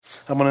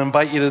I'm going to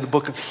invite you to the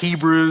book of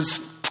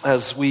Hebrews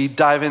as we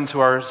dive into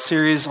our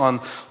series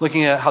on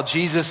looking at how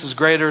Jesus is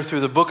greater through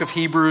the book of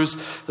Hebrews.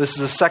 This is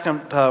the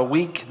second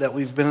week that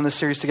we've been in this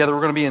series together.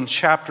 We're going to be in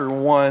chapter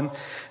 1, and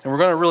we're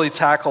going to really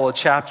tackle a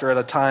chapter at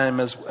a time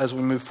as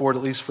we move forward,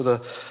 at least for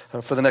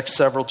the next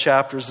several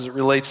chapters as it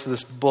relates to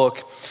this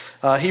book.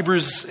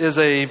 Hebrews is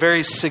a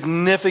very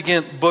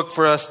significant book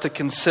for us to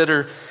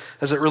consider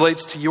as it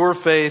relates to your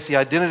faith, the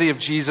identity of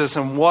Jesus,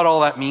 and what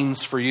all that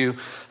means for you.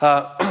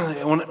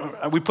 When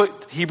we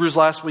put Hebrews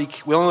last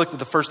week, we only looked at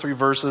the first 3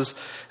 verses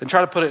and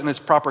try to put it in its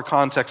proper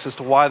context as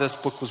to why this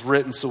book was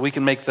written so we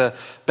can make the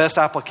best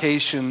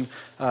application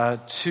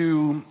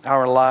to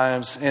our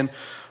lives. And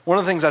one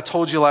of the things I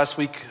told you last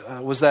week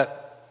was that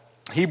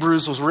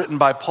Hebrews was written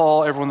by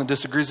Paul. Everyone that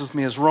disagrees with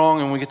me is wrong,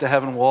 and when we get to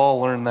heaven, we'll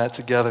all learn that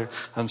together.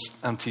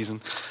 I'm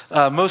teasing.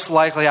 Most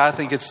likely, I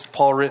think it's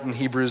Paul written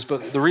Hebrews,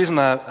 but the reason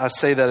I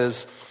say that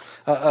is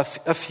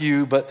a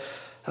few. But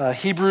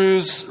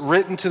Hebrews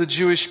written to the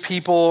Jewish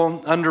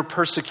people under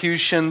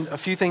persecution. A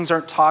few things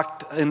aren't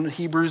talked in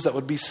Hebrews that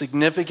would be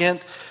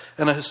significant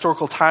in a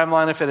historical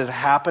timeline if it had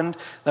happened.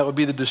 That would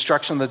be the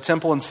destruction of the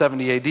temple in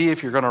 70 AD.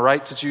 If you're going to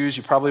write to Jews,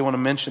 you probably want to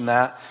mention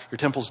that. Your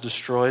temple's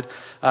destroyed.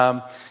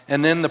 And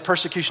then the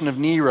persecution of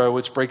Nero,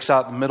 which breaks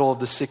out in the middle of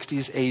the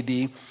 60s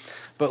AD.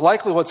 But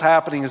likely what's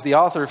happening is the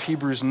author of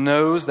Hebrews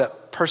knows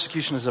that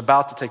persecution is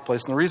about to take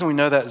place. And the reason we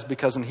know that is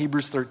because in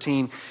Hebrews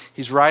 13,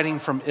 he's writing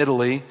from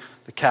Italy,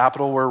 the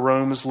capital where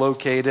Rome is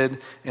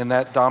located, and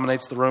that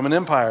dominates the Roman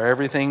Empire.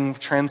 Everything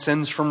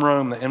transcends from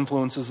Rome that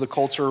influences the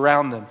culture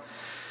around them.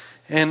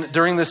 And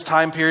during this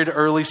time period,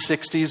 early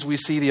 60s, we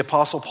see the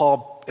Apostle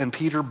Paul and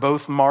Peter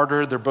both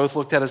martyred. They're both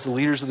looked at as the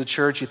leaders of the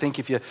church. You think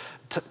if you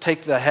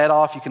take the head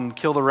off, you can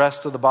kill the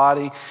rest of the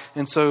body.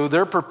 And so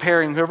they're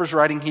preparing, whoever's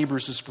writing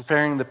Hebrews is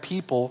preparing the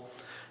people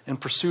in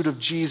pursuit of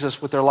Jesus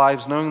with their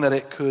lives, knowing that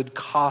it could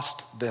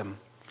cost them.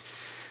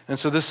 And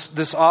so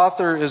this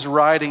author is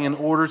writing in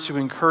order to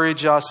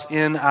encourage us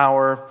in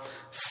our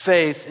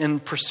faith in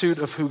pursuit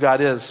of who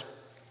God is.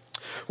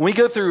 When we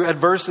go through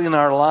adversity in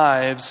our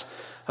lives,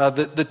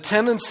 the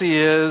tendency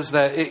is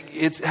that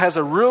it's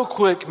a real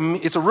quick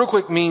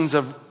means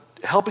of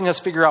helping us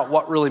figure out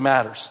what really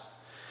matters.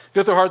 You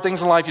go through hard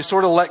things in life, you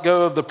sort of let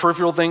go of the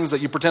peripheral things that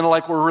you pretend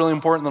like were really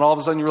important, and then all of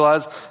a sudden you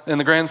realize in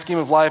the grand scheme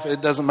of life, it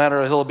doesn't matter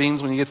a hill of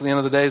beans when you get to the end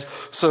of the days.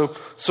 So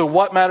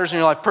what matters in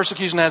your life?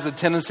 Persecution has a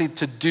tendency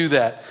to do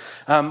that.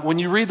 When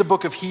you read the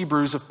book of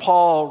Hebrews, if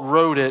Paul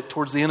wrote it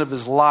towards the end of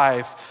his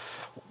life,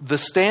 the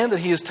stand that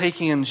he is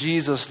taking in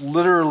Jesus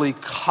literally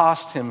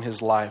cost him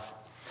his life.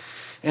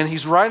 And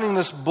he's writing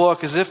this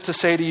book as if to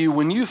say to you,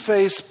 when you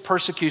face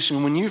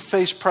persecution, when you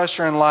face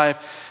pressure in life,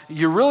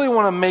 you really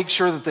want to make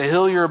sure that the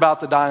hill you're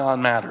about to die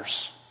on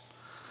matters.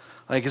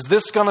 Like, is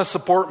this going to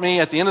support me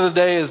at the end of the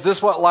day? Is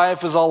this what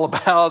life is all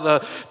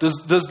about?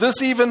 Does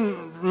this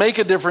even make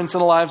a difference in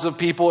the lives of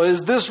people?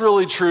 Is this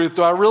really truth?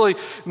 Do I really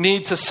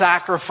need to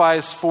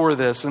sacrifice for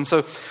this? And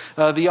so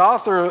the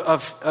author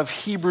of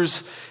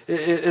Hebrews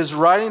is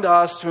writing to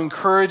us to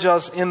encourage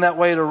us in that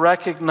way to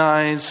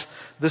recognize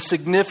the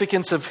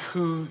significance of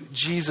who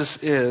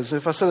Jesus is.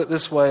 If I said it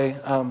this way,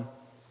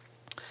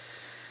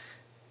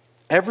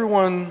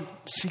 everyone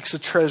seeks a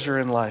treasure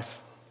in life.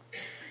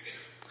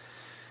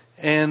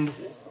 And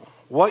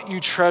what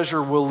you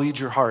treasure will lead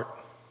your heart.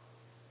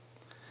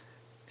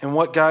 And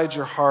what guides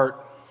your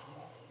heart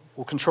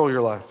will control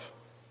your life.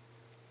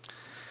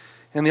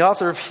 And the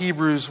author of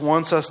Hebrews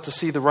wants us to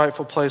see the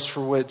rightful place for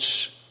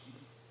which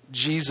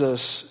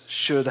Jesus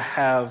should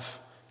have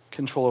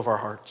control of our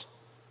hearts.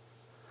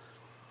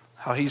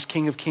 How he's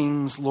King of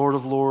Kings, Lord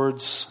of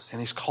Lords, and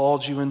he's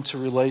called you into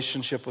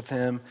relationship with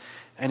him,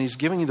 and he's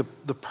given you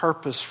the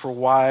purpose for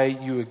why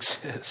you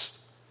exist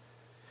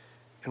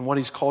and what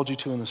he's called you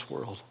to in this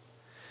world.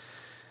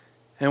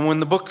 And when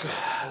the book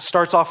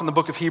starts off in the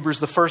book of Hebrews,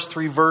 the first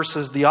 3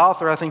 verses, the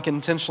author, I think,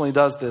 intentionally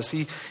does this.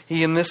 He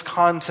in this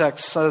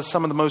context, says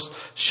some of the most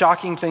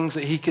shocking things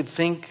that he could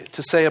think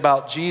to say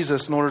about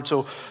Jesus in order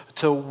to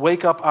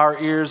wake up our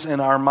ears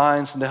and our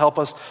minds and to help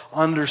us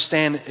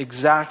understand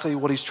exactly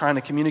what he's trying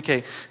to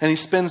communicate. And he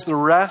spends the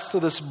rest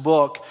of this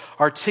book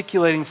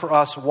articulating for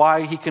us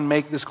why he can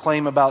make this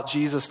claim about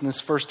Jesus in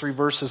this first 3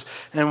 verses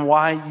and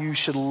why you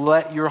should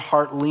let your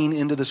heart lean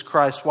into this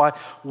Christ.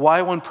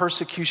 Why when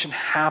persecution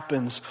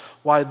happens,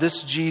 why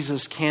this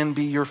Jesus can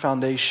be your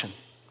foundation.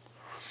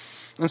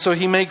 And so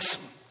he makes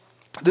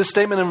this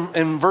statement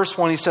in verse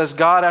 1, he says,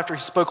 God, after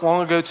he spoke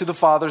long ago to the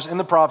fathers and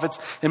the prophets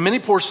in many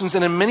portions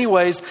and in many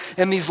ways,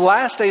 in these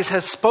last days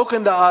has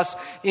spoken to us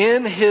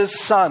in his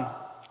Son.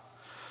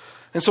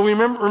 And so we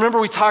remember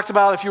we talked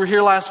about, if you were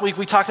here last week,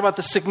 we talked about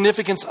the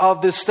significance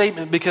of this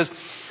statement, because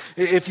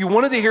if you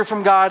wanted to hear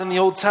from God in the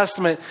Old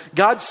Testament,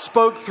 God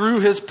spoke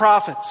through his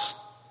prophets.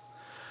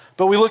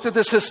 But we looked at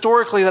this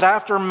historically, that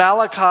after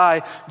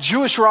Malachi,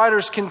 Jewish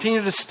writers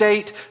continued to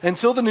state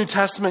until the New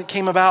Testament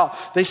came about.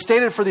 They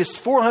stated for this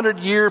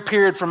 400-year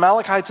period from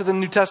Malachi to the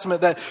New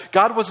Testament that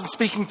God wasn't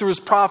speaking through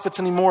his prophets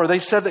anymore. They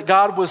said that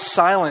God was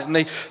silent,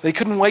 and they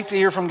couldn't wait to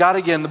hear from God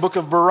again. The book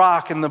of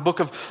Baruch and the book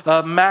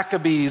of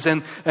Maccabees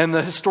and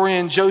the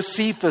historian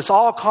Josephus,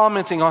 all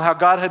commenting on how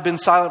God had been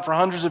silent for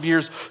hundreds of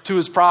years to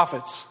his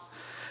prophets.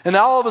 And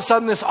now all of a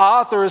sudden this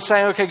author is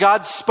saying, okay,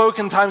 God spoke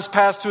in times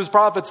past to his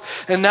prophets,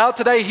 and now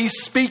today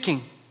he's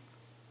speaking.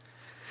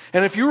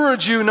 And if you were a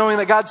Jew knowing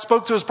that God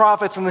spoke to his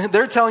prophets, and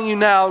they're telling you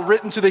now,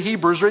 written to the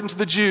Hebrews, written to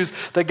the Jews,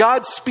 that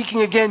God's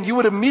speaking again, you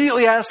would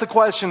immediately ask the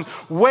question,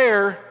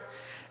 where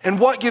and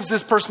what gives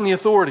this person the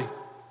authority?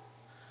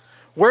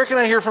 Where can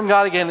I hear from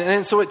God again?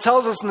 And so it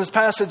tells us in this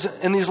passage,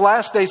 in these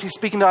last days, he's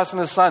speaking to us in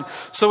his Son.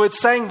 So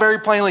it's saying very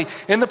plainly,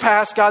 in the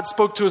past, God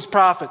spoke to his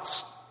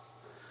prophets.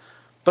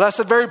 But I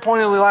said very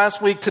pointedly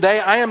last week, today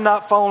I am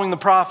not following the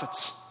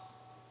prophets.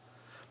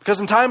 Because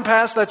in time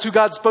past, that's who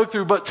God spoke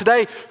through. But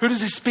today, who does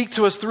he speak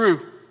to us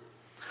through?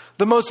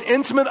 The most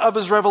intimate of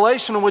his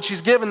revelation, in which he's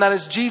given, that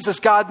is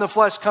Jesus, God in the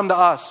flesh, come to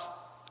us.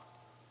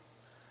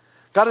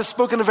 God has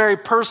spoken in a very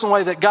personal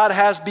way, that God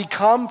has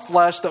become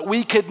flesh, that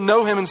we could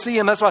know him and see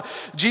him. That's why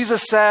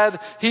Jesus said,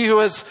 he who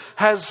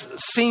has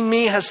seen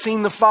me has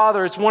seen the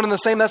Father. It's one and the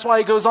same. That's why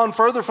he goes on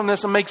further from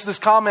this and makes this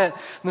comment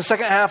in the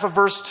second half of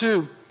verse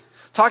 2.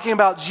 Talking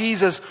about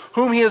Jesus,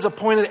 whom he has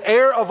appointed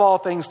heir of all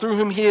things, through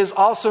whom he has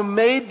also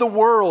made the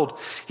world.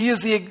 He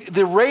is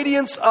the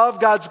radiance of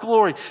God's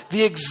glory,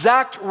 the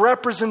exact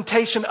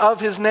representation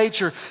of his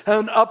nature,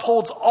 and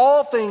upholds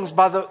all things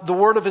by the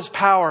word of his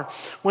power.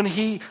 When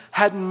he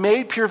had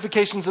made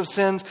purifications of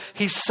sins,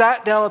 he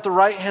sat down at the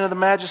right hand of the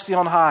majesty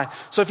on high.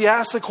 So if you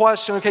ask the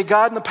question, okay,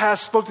 God in the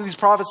past spoke to these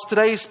prophets,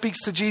 today he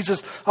speaks to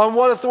Jesus. On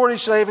what authority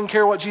should I even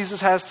care what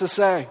Jesus has to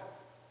say?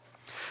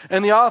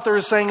 And the author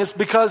is saying it's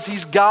because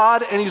he's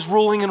God and he's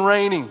ruling and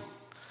reigning.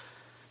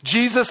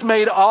 Jesus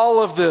made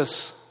all of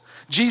this.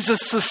 Jesus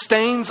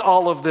sustains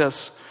all of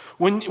this.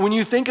 When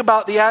you think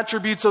about the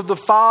attributes of the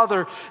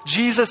Father,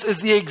 Jesus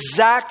is the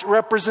exact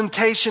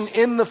representation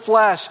in the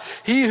flesh.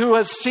 He who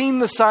has seen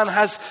the Son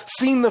has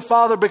seen the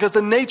Father, because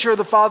the nature of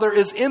the Father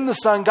is in the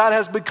Son. God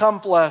has become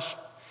flesh.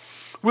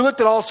 We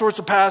looked at all sorts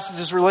of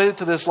passages related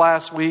to this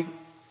last week.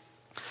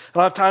 I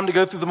don't have time to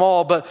go through them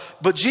all, but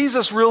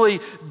Jesus really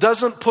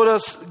doesn't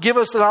give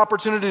us an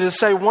opportunity to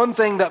say one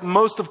thing that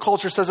most of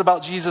culture says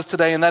about Jesus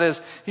today, and that is,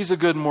 he's a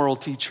good moral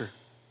teacher.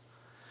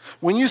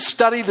 When you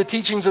study the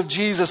teachings of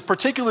Jesus,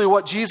 particularly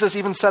what Jesus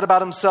even said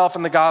about himself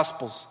in the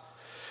Gospels,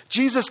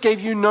 Jesus gave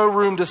you no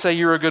room to say,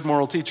 you're a good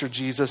moral teacher,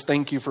 Jesus.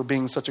 Thank you for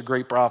being such a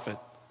great prophet.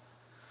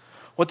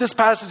 What this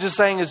passage is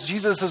saying is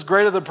Jesus is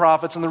greater than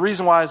prophets, and the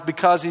reason why is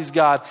because he's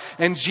God.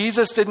 And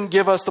Jesus didn't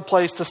give us the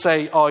place to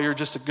say, oh, you're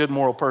just a good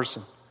moral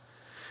person.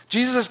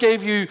 Jesus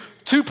gave you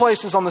two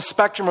places on the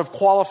spectrum of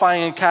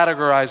qualifying and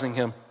categorizing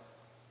him.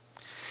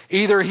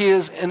 Either he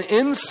is an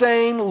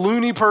insane,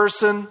 loony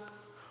person,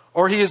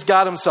 or he is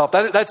God himself.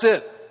 That's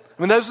it.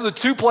 I mean, those are the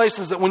two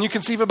places that when you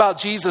conceive about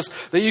Jesus,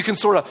 that you can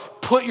sort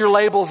of put your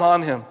labels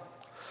on him.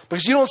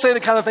 Because you don't say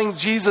the kind of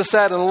things Jesus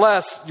said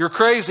unless you're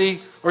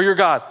crazy or you're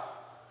God.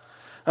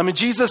 I mean,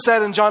 Jesus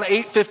said in John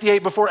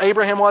 8:58, before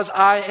Abraham was,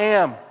 I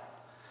am.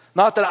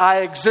 Not that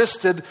I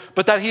existed,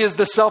 but that he is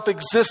the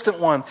self-existent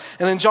one.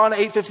 And in John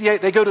 8:58,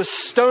 they go to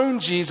stone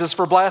Jesus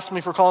for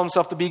blasphemy, for calling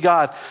himself to be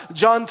God.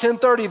 John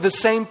 10:30, the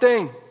same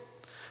thing.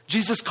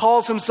 Jesus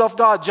calls himself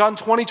God. John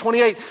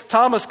 20:28,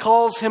 Thomas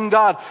calls him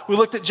God. We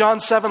looked at John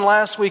 7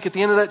 last week at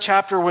the end of that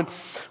chapter when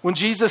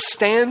Jesus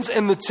stands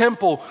in the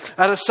temple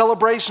at a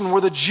celebration where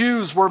the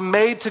Jews were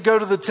made to go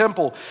to the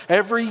temple.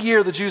 Every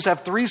year the Jews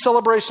have 3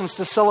 celebrations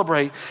to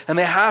celebrate, and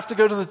they have to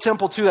go to the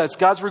temple too. That's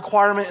God's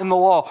requirement in the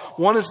law.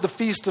 One is the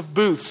Feast of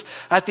Booths.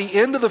 At the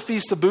end of the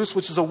Feast of Booths,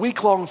 which is a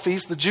week-long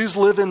feast, the Jews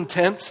live in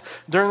tents.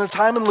 During their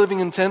time in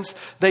living in tents,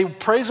 they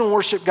praise and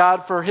worship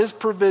God for his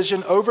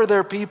provision over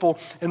their people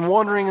and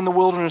wandering in the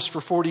wilderness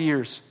for 40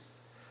 years.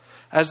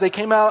 As they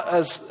came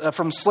out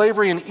from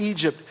slavery in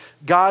Egypt,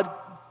 God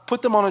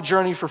put them on a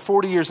journey for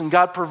 40 years, and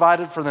God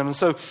provided for them. And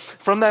so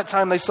from that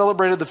time, they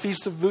celebrated the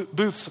Feast of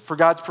Booths for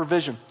God's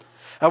provision.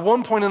 At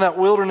one point in that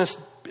wilderness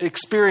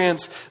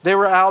experience, they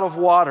were out of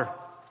water.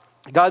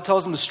 God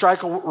tells them to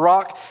strike a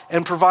rock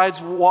and provides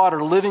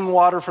water, living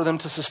water for them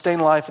to sustain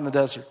life in the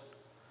desert.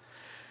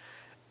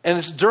 And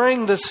it's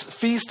during this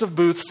Feast of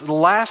Booths, the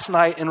last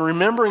night, in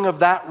remembering of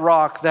that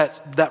rock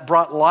that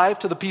brought life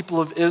to the people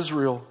of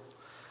Israel,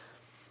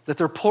 that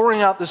they're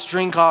pouring out this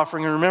drink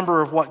offering and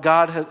remembering what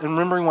God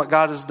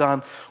has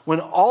done.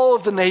 When all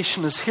of the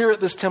nation is here at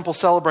this temple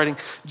celebrating,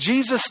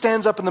 Jesus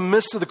stands up in the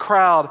midst of the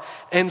crowd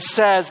and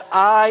says,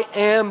 I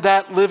am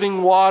that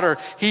living water.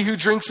 He who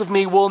drinks of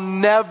me will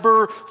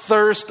never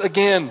thirst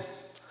again.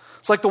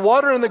 It's like the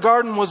water in the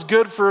garden was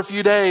good for a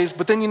few days,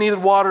 but then you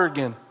needed water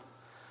again.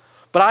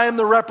 But I am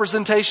the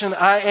representation.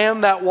 I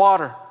am that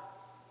water.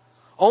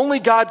 Only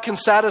God can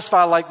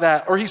satisfy like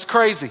that, or he's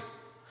crazy.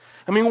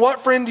 I mean,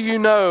 what friend do you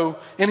know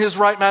in his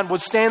right mind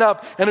would stand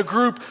up in a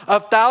group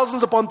of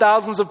thousands upon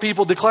thousands of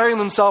people declaring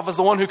themselves as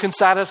the one who can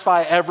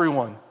satisfy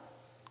everyone?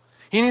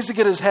 He needs to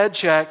get his head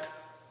checked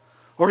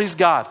or he's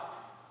God.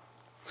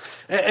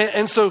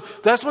 And so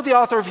that's what the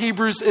author of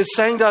Hebrews is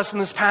saying to us in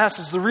this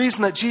passage. The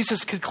reason that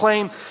Jesus could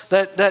claim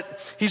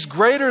that he's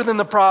greater than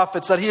the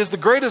prophets, that he is the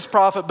greatest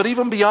prophet, but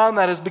even beyond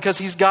that is because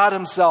he's God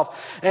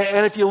himself.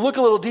 And if you look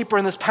a little deeper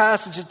in this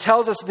passage, it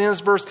tells us at the end of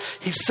this verse,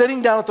 he's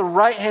sitting down at the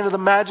right hand of the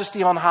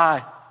majesty on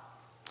high.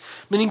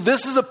 Meaning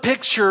this is a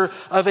picture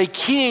of a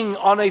king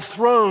on a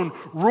throne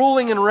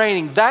ruling and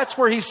reigning. That's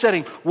where he's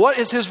sitting. What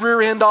is his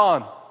rear end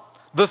on?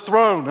 The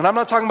throne. And I'm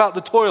not talking about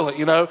the toilet,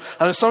 I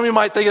know some of you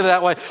might think of it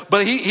that way,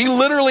 but he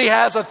literally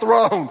has a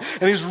throne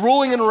and he's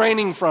ruling and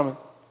reigning from it.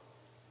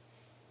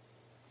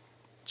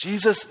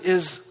 Jesus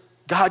is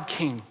God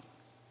King.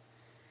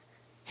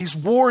 He's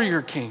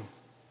warrior king.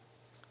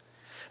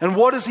 And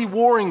what is he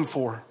warring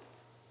for?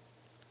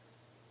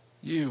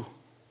 You.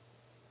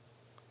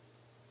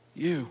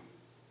 You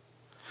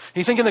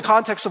think in the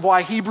context of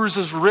why Hebrews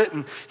is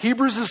written,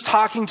 Hebrews is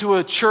talking to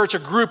a church, a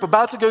group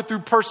about to go through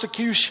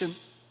persecution.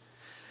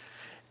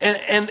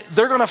 And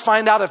they're going to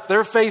find out if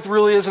their faith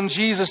really is in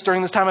Jesus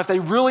during this time, if they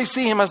really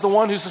see him as the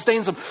one who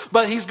sustains them.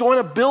 But he's going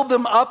to build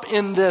them up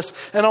in this.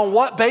 And on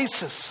what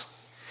basis?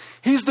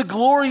 He's the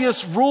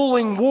glorious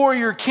ruling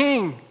warrior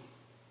king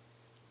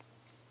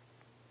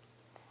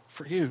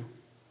for you.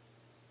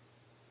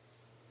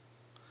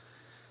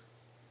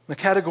 Now,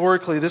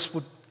 categorically, this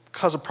would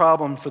cause a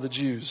problem for the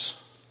Jews,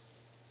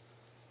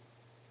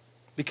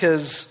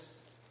 because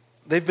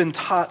they've been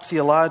taught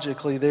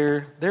theologically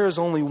there is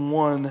only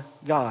one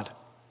God.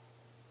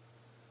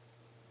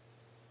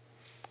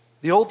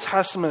 The Old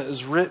Testament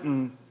is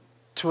written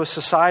to a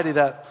society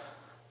that,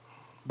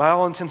 by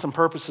all intents and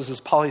purposes,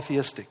 is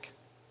polytheistic,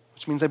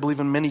 which means they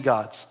believe in many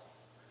gods.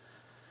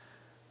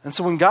 And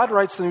so when God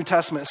writes the New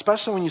Testament,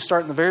 especially when you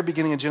start in the very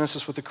beginning of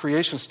Genesis with the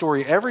creation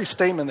story, every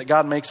statement that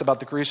God makes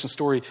about the creation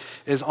story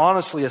is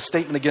honestly a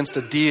statement against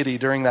a deity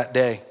during that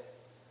day.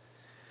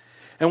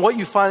 And what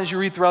you find as you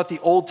read throughout the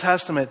Old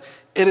Testament,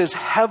 it is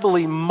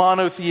heavily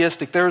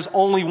monotheistic. There is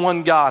only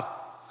one God.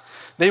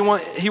 He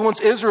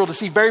wants Israel to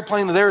see very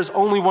plainly there is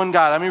only one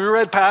God. I mean, we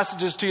read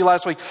passages to you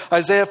last week.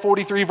 Isaiah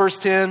 43 verse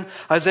 10,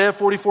 Isaiah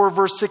 44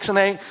 verse 6 and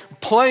 8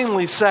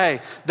 plainly say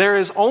there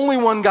is only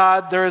one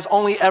God. There has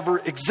only ever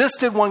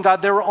existed one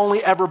God. There will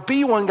only ever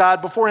be one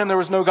God. Before him there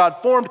was no God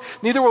formed.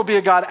 Neither will be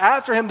a God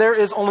after him. There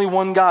is only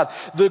one God.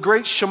 The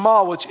great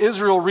Shema, which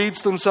Israel reads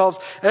to themselves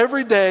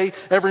every day,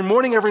 every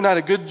morning, every night.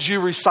 A good Jew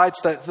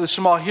recites that the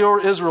Shema. Hear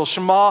Israel,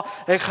 Shema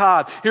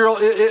Echad. Hear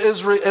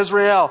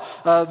Israel,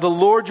 the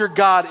Lord your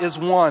God is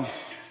one.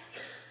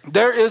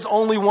 There is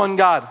only one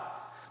God.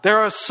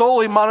 They're a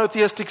solely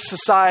monotheistic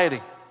society.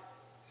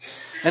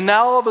 And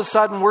now all of a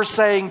sudden we're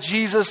saying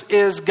Jesus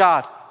is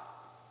God.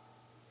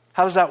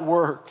 How does that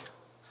work?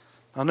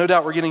 Now, no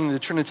doubt we're getting into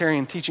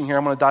Trinitarian teaching here.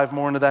 I'm going to dive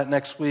more into that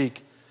next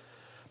week.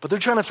 But they're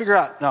trying to figure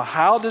out, now,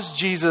 how does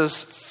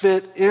Jesus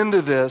fit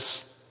into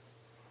this?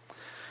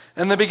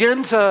 And they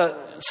begin to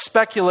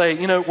speculate,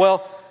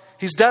 well,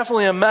 he's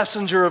definitely a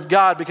messenger of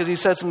God because he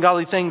said some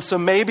godly things. So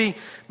maybe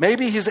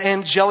he's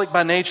angelic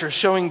by nature,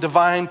 showing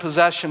divine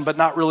possession, but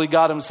not really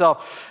God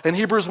himself. In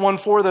Hebrews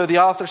 1:4, though, the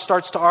author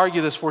starts to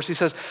argue this for us. He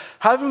says,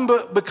 having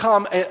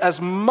become as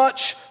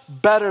much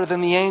better than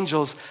the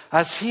angels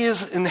as he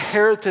has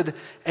inherited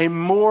a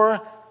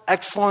more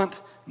excellent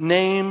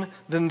name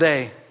than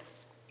they.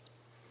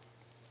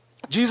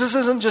 Jesus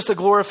isn't just a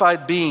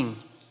glorified being.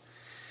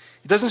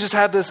 He doesn't just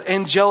have this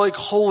angelic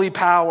holy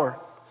power.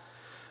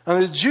 Now,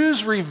 the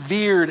Jews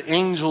revered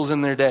angels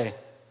in their day.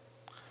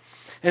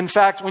 In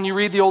fact, when you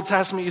read the Old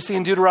Testament, you see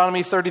in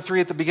Deuteronomy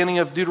 33, at the beginning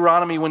of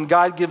Deuteronomy, when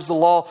God gives the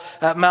law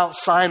at Mount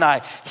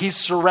Sinai, he's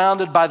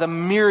surrounded by the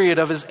myriad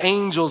of his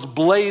angels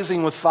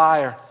blazing with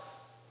fire.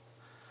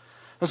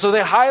 And so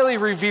they highly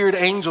revered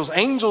angels.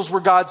 Angels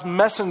were God's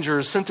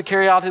messengers sent to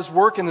carry out his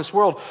work in this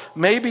world.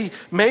 Maybe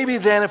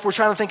then, if we're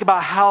trying to think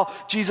about how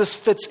Jesus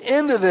fits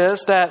into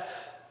this, that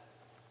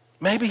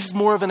maybe he's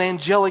more of an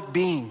angelic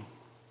being.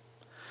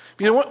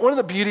 One of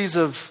the beauties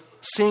of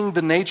seeing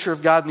the nature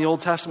of God in the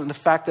Old Testament, and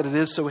the fact that it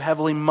is so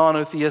heavily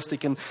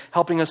monotheistic and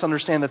helping us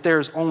understand that there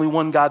is only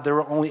one God, there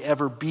will only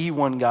ever be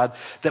one God,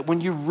 that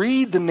when you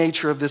read the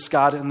nature of this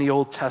God in the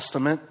Old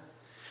Testament,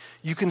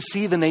 you can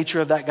see the nature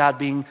of that God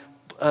being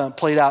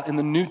played out in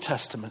the New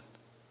Testament.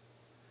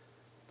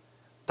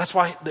 That's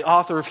why the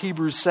author of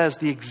Hebrews says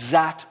the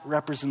exact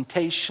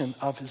representation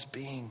of his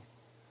being.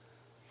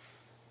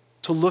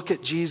 To look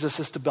at Jesus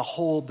is to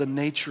behold the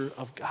nature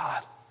of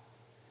God.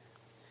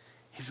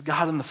 He's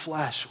God in the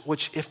flesh,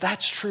 which, if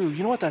that's true,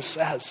 you know what that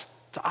says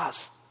to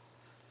us?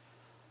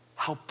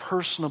 How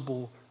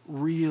personable,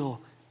 real,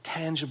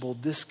 tangible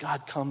this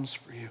God comes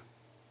for you.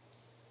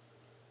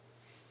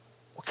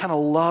 What kind of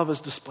love is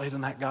displayed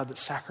in that God that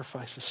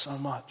sacrifices so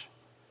much?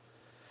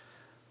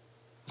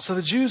 So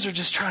the Jews are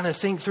just trying to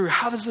think through,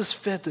 how does this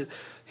fit that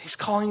he's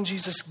calling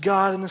Jesus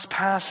God in this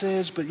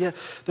passage, but yet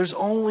there's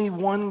only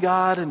one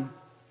God? And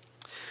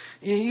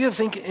You gotta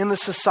think in the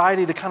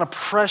society, the kind of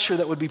pressure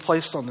that would be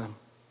placed on them.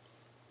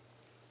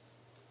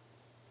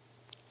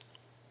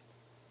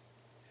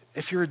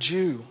 If you're a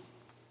Jew,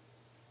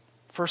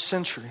 first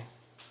century,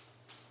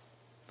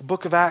 the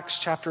book of Acts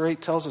chapter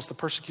 8 tells us the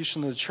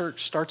persecution of the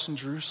church starts in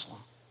Jerusalem.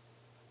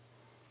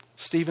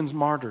 Stephen's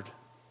martyred.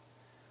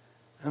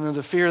 And in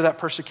the fear of that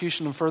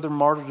persecution and further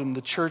martyrdom,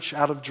 the church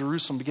out of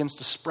Jerusalem begins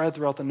to spread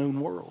throughout the known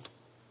world.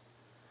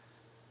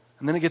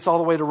 And then it gets all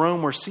the way to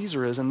Rome where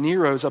Caesar is, and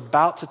Nero is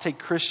about to take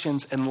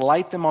Christians and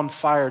light them on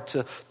fire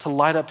to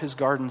light up his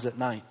gardens at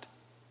night.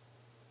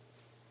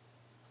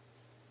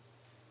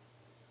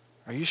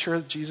 Are you sure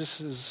that Jesus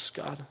is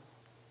God?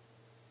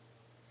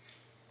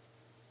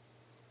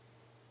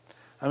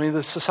 I mean,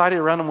 the society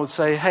around them would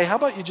say, hey, how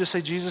about you just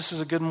say Jesus is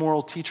a good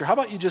moral teacher? How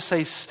about you just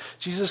say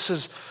Jesus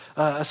is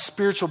a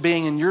spiritual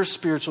being and you're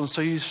spiritual, and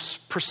so you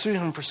pursue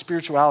him for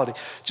spirituality.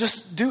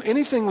 Just do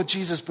anything with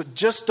Jesus, but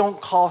just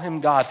don't call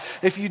him God.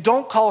 If you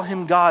don't call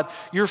him God,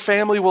 your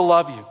family will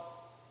love you.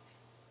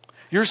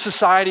 Your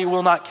society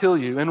will not kill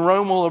you, and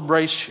Rome will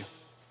embrace you.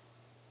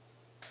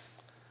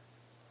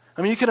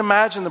 I mean, you can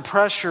imagine the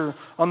pressure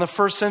on the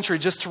first century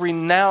just to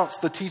renounce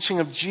the teaching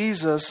of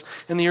Jesus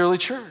in the early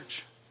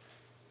church.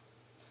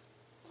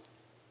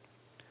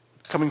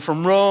 Coming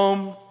from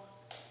Rome,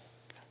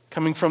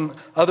 coming from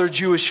other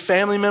Jewish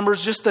family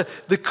members, just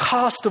the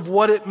cost of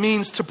what it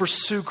means to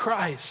pursue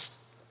Christ.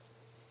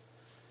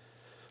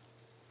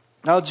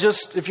 Now,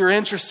 just if you're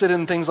interested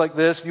in things like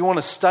this, if you want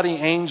to study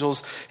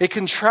angels, it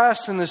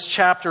contrasts in this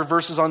chapter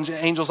verses on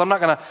angels. I'm not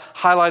going to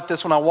highlight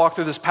this when I walk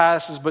through this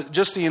passage, but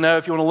just so you know,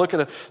 if you want to look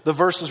at the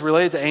verses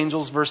related to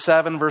angels, verse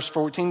 7, verse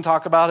 14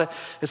 talk about it.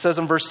 It says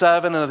in verse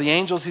 7, and of the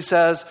angels, he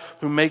says,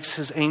 who makes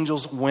his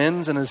angels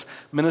winds and his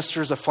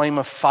ministers a flame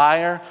of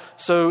fire.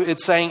 So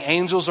it's saying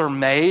angels are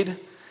made.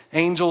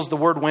 Angels, the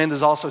word wind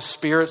is also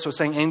spirit. So it's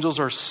saying angels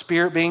are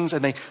spirit beings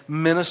and they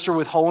minister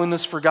with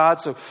holiness for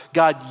God. So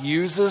God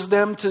uses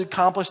them to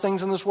accomplish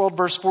things in this world.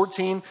 Verse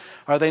 14,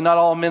 are they not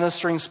all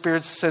ministering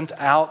spirits sent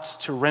out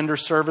to render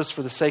service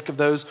for the sake of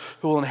those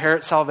who will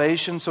inherit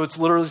salvation? So it's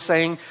literally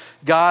saying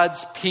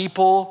God's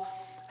people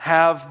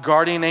have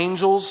guardian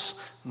angels.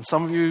 And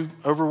some of you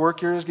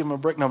overwork yours, give them a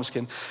break. No, I'm just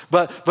kidding.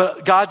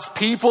 But God's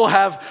people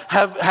have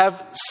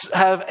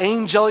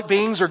angelic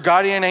beings or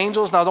guardian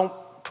angels. Now don't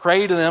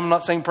pray to them. I'm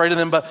not saying pray to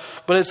them, but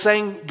it's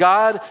saying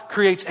God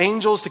creates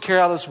angels to carry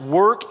out his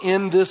work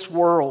in this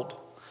world.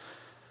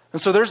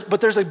 And so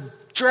there's a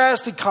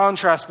drastic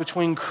contrast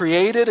between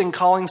created and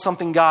calling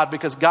something God,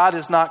 because God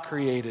is not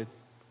created.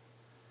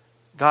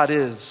 God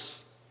is.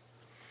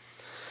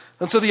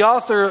 And so the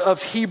author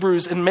of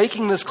Hebrews, in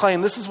making this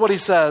claim, this is what he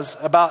says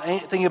about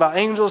thinking about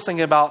angels,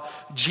 thinking about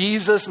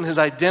Jesus and his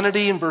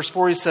identity. In verse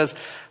 4, he says,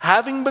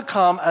 having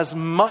become as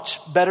much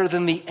better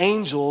than the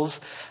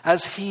angels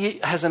as he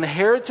has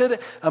inherited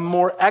a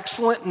more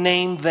excellent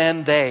name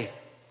than they.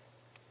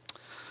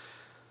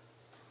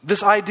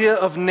 This idea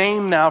of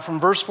name now, from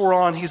verse 4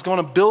 on, he's going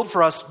to build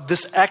for us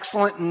this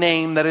excellent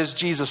name that is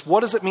Jesus. What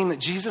does it mean that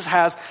Jesus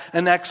has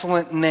an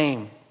excellent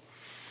name?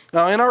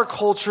 Now, in our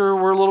culture,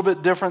 we're a little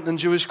bit different than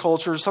Jewish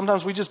culture.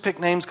 Sometimes we just pick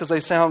names because they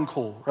sound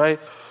cool,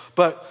 right?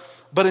 But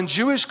in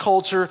Jewish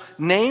culture,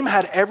 name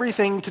had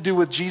everything to do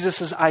with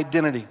Jesus'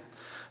 identity.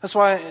 That's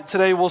why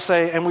today we'll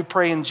say, and we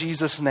pray in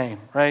Jesus' name,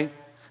 right?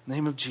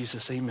 Name of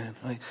Jesus, amen.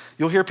 Right?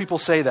 You'll hear people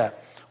say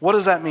that. What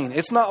does that mean?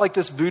 It's not like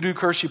this voodoo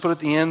curse you put at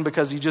the end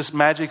because you just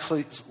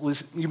magically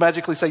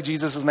say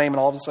Jesus' name and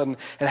all of a sudden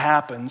it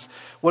happens.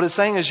 What it's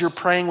saying is you're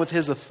praying with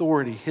his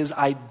authority, his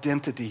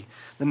identity.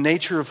 The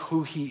nature of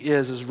who he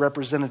is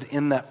represented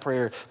in that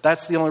prayer.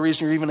 That's the only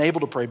reason you're even able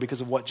to pray, because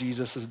of what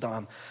Jesus has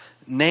done.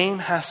 Name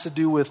has to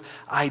do with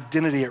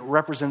identity. It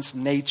represents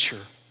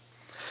nature.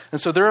 And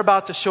so they're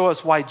about to show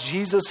us why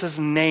Jesus'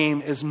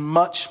 name is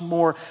much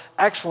more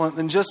excellent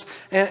than just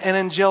an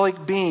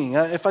angelic being.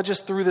 If I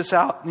just threw this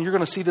out, and you're going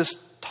to see this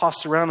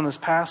tossed around in this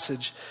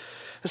passage,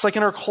 it's like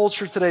in our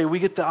culture today, we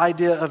get the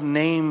idea of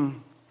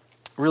name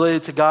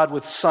related to God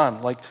with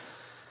son. Like,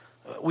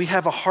 we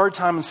have a hard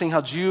time in seeing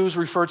how Jews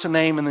refer to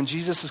name, and then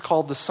Jesus is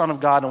called the Son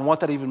of God, and what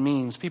that even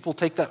means. People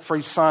take that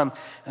phrase son,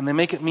 and they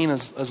make it mean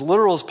as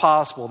literal as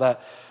possible,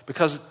 that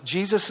because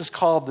Jesus is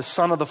called the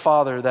Son of the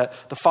Father, that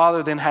the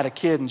Father then had a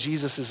kid, and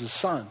Jesus is his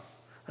son,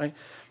 right?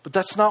 But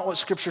that's not what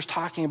Scripture's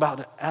talking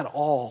about at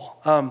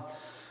all.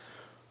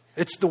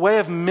 It's the way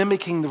of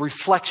mimicking the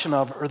reflection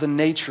of, or the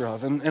nature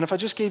of. And if I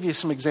just gave you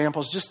some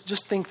examples,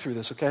 just think through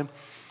this, okay?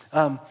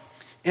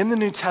 In the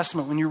New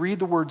Testament, when you read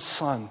the word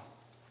son,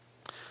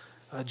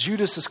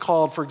 Judas is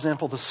called, for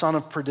example, the son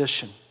of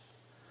perdition.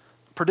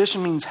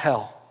 Perdition means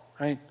hell,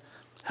 right?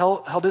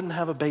 Hell didn't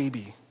have a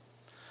baby.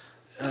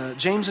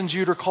 James and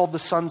Jude are called the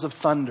sons of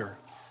thunder.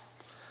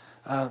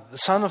 The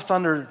son of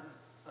thunder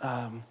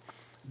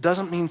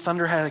doesn't mean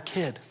thunder had a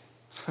kid.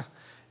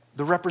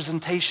 The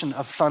representation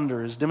of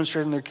thunder is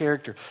demonstrated in their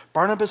character.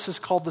 Barnabas is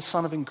called the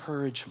son of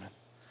encouragement.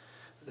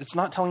 It's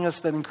not telling us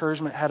that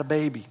encouragement had a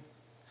baby.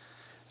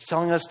 It's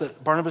telling us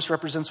that Barnabas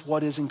represents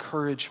what is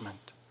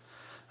encouragement.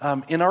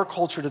 In our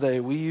culture today,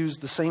 we use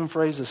the same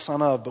phrase as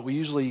son of, but we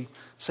usually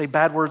say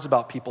bad words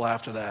about people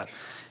after that.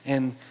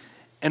 And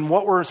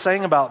what we're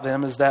saying about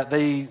them is that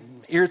they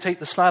irritate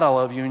the snot out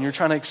of you, and you're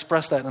trying to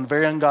express that in a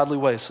very ungodly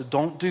way. So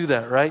don't do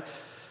that, right?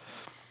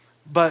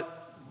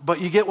 But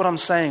you get what I'm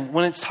saying.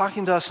 When it's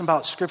talking to us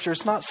about Scripture,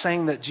 it's not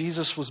saying that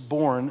Jesus was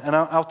born, and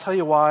I'll tell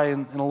you why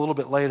in a little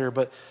bit later,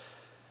 but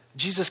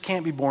Jesus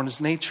can't be born. His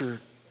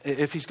nature,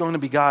 if he's going to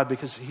be God,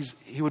 because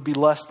he would be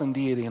less than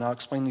deity, and I'll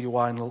explain to you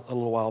why in a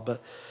little while.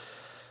 But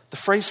the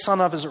phrase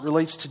son of, as it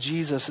relates to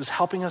Jesus, is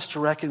helping us to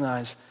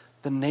recognize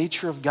the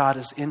nature of God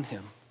is in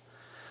him.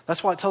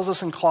 That's why it tells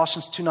us in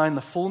Colossians 2:9,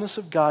 the fullness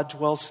of God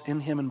dwells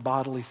in him in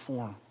bodily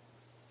form.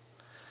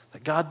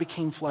 That God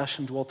became flesh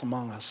and dwelt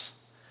among us.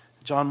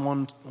 John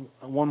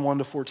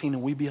 1:1-14,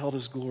 and we beheld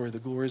his glory. The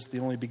glory is the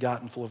only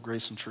begotten, full of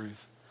grace and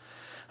truth.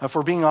 If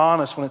we're being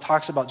honest, when it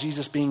talks about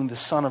Jesus being the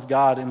Son of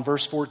God, in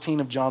verse 14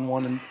 of John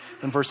 1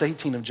 and verse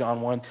 18 of John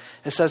 1,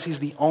 it says he's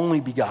the only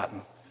begotten.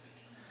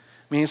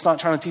 I mean, it's not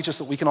trying to teach us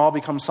that we can all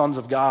become sons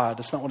of God.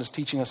 That's not what it's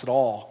teaching us at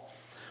all.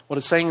 What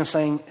it's saying is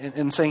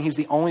saying he's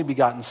the only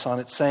begotten Son,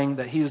 it's saying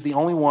that he is the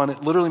only one.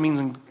 It literally means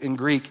in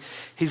Greek,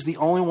 he's the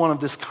only one of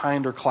this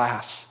kind or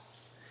class.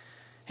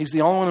 He's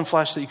the only one in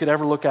flesh that you could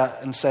ever look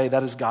at and say,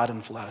 that is God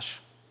in flesh.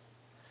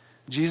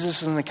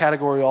 Jesus is in a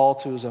category all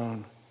to his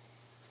own.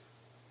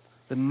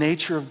 The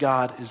nature of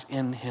God is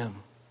in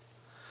him.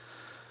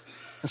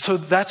 And so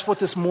that's what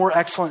this more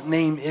excellent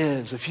name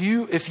is. If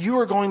you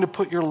are going to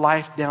put your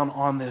life down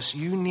on this,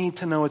 you need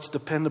to know it's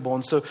dependable.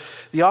 And so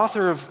the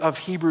author of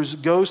Hebrews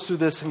goes through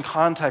this in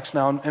context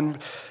now. And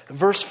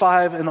verse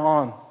 5 and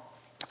on.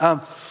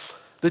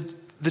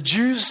 The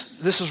Jews,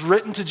 this is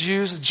written to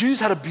Jews. The Jews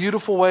had a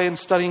beautiful way in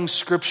studying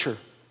Scripture.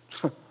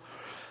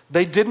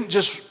 They didn't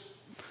just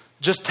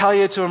tell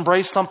you to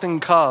embrace something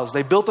because.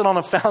 They built it on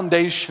a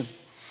foundation.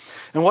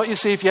 And what you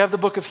see, if you have the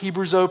book of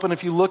Hebrews open,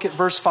 if you look at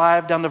verse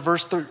 5 down to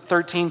verse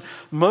 13,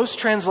 most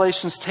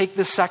translations take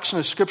this section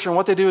of Scripture, and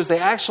what they do is they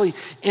actually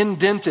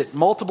indent it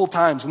multiple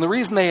times. And the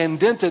reason they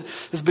indent it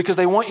is because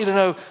they want you to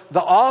know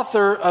the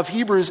author of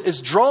Hebrews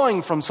is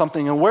drawing from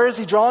something. And where is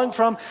he drawing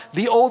from?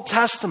 The Old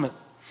Testament.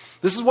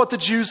 This is what the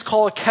Jews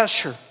call a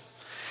kesher.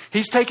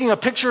 He's taking a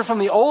picture from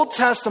the Old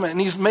Testament and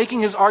he's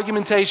making his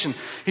argumentation.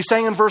 He's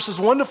saying in verses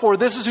 1-4,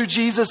 this is who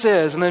Jesus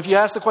is. And if you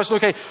ask the question,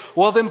 okay,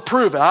 well then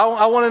prove it.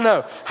 I want to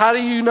know, how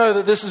do you know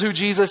that this is who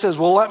Jesus is?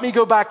 Well, let me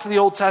go back to the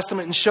Old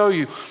Testament and show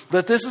you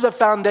that this is a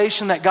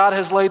foundation that God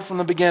has laid from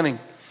the beginning.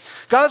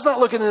 God's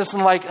not looking at this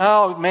and like,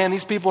 oh man,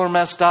 these people are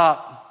messed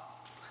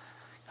up.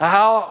 What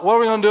are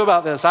we going to do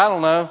about this? I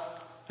don't know.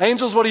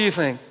 Angels, what do you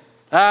think?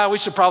 We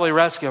should probably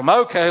rescue them.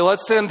 Okay,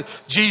 let's send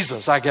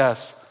Jesus, I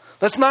guess.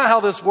 That's not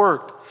how this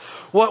worked.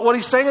 What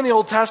he's saying in the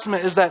Old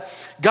Testament is that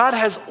God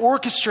has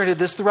orchestrated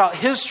this throughout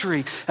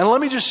history. And let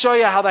me just show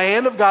you how the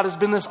hand of God has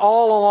been this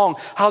all along.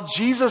 How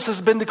Jesus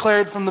has been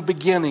declared from the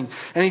beginning.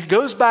 And he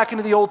goes back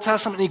into the Old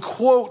Testament and he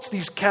quotes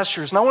these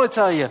keshers. And I want to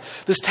tell you,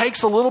 this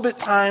takes a little bit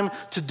time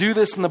to do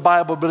this in the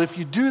Bible. But if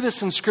you do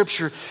this in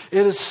Scripture,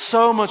 it is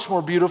so much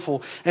more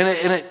beautiful. And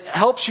it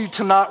helps you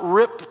to not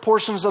rip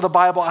portions of the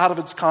Bible out of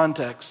its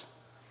context.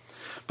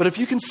 But if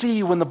you can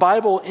see when the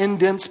Bible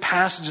indents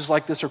passages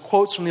like this or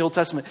quotes from the Old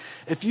Testament,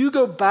 if you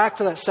go back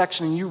to that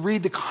section and you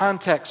read the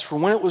context for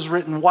when it was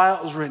written, why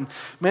it was written,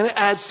 man, it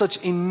adds such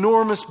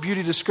enormous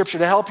beauty to Scripture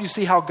to help you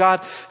see how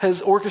God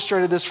has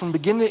orchestrated this from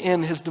beginning to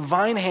end, his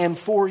divine hand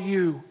for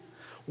you,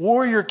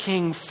 warrior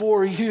king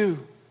for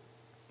you.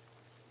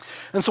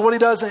 And so what he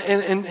does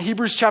in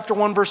Hebrews chapter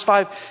 1, verse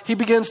 5, he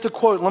begins to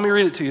quote, let me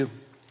read it to you.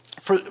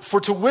 For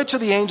to which of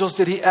the angels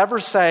did he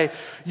ever say,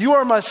 you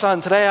are my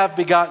son, today I have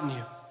begotten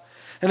you?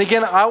 And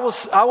again, I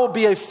will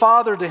be a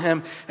father to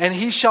him, and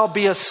he shall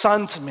be a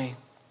son to me.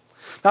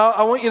 Now,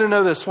 I want you to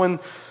know this.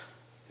 When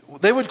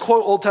they would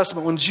quote Old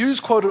Testament, when Jews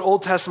quoted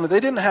Old Testament, they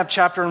didn't have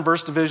chapter and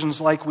verse divisions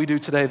like we do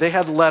today. They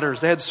had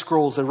letters, they had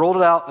scrolls. They rolled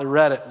it out, they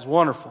read it. It was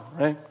wonderful,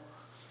 right?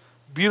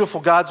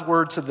 Beautiful, God's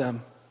word to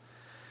them.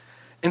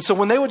 And so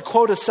when they would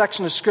quote a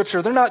section of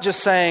Scripture, they're not just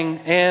saying,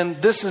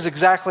 and this is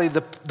exactly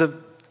the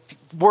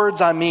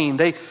words I mean.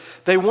 They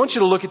want you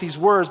to look at these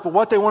words, but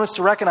what they want us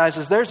to recognize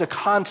is there's a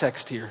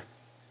context here.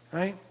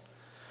 Right?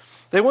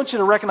 They want you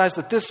to recognize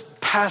that this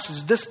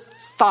passage, this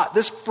thought,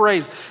 this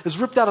phrase is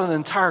ripped out of an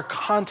entire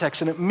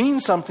context and it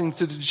means something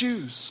to the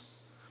Jews.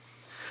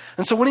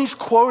 And so when he's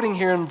quoting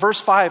here in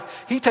verse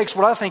 5, he takes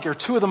what I think are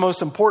two of the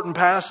most important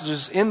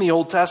passages in the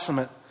Old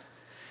Testament.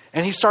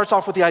 And he starts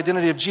off with the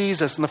identity of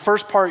Jesus. In the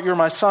first part, you're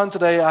my son,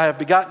 today I have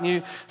begotten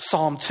you.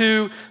 Psalm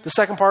 2. The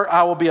second part,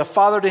 I will be a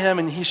father to him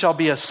and he shall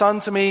be a son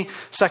to me.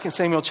 2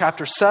 Samuel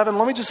chapter 7.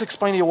 Let me just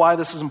explain to you why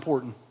this is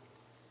important.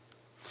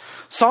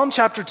 Psalm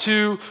chapter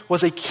 2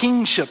 was a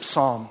kingship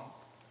psalm.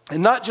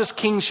 And not just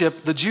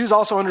kingship, the Jews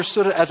also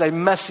understood it as a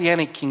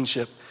messianic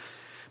kingship.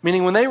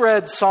 Meaning when they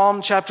read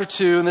Psalm chapter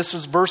 2, and this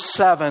is verse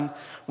 7,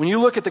 when you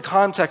look at the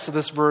context of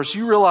this verse,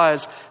 you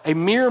realize a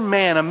mere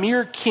man, a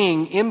mere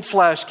king in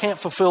flesh can't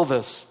fulfill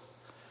this.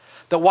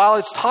 That while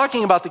it's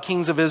talking about the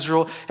kings of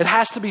Israel, it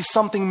has to be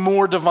something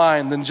more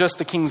divine than just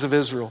the kings of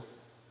Israel.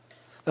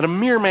 that a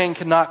mere man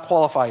cannot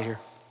qualify here.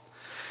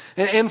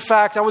 In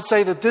fact, I would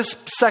say that this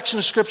section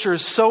of Scripture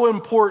is so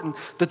important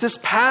that this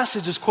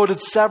passage is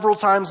quoted several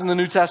times in the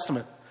New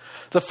Testament.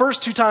 The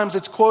first 2 times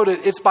it's quoted,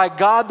 it's by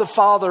God the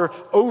Father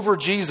over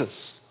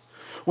Jesus.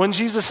 When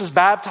Jesus is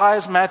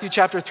baptized, Matthew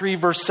chapter 3,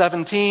 verse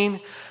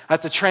 17,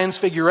 at the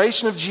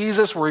transfiguration of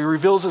Jesus, where he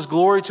reveals his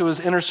glory to his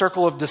inner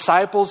circle of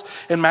disciples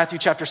in Matthew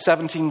chapter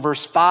 17,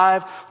 verse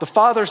 5, the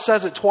Father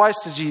says it twice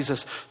to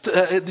Jesus,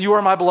 "You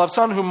are my beloved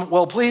Son, whom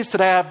well pleased,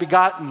 today I have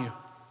begotten you."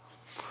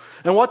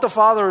 And what the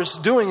Father is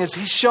doing is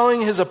he's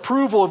showing his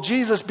approval of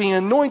Jesus being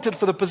anointed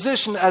for the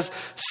position as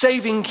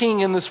saving king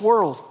in this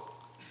world.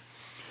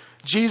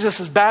 Jesus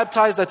is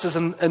baptized, that's his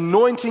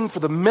anointing for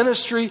the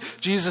ministry.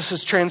 Jesus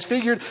is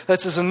transfigured,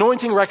 that's his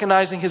anointing,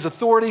 recognizing his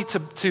authority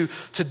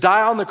to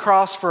die on the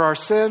cross for our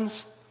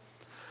sins.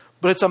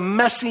 But it's a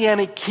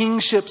messianic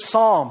kingship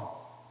psalm,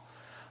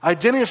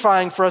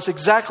 identifying for us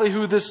exactly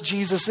who this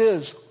Jesus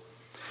is.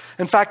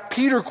 In fact,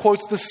 Peter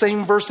quotes the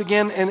same verse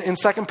again in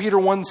 2 Peter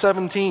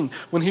 1:17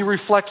 when he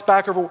reflects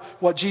back over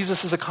what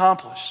Jesus has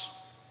accomplished.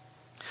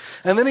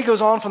 And then he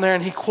goes on from there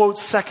and he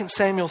quotes 2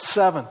 Samuel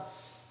 7.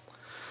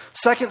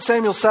 2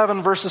 Samuel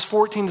 7 verses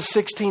 14 to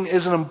 16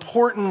 is an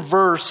important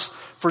verse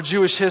for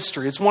Jewish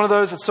history. It's one of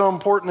those that's so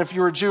important if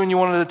you were a Jew and you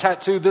wanted a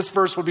tattoo, this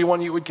verse would be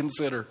one you would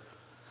consider.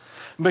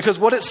 Because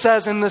what it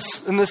says in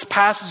this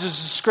passage of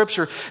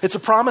Scripture, it's a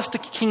promise to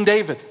King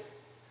David.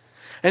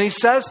 And he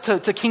says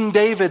to King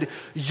David,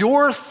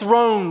 "Your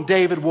throne,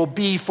 David, will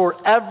be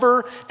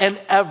forever and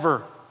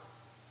ever."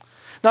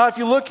 Now, if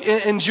you look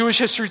in Jewish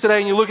history today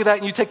and you look at that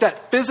and you take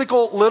that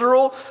physical,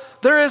 literal,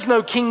 there is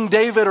no King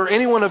David or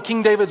anyone of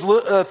King David's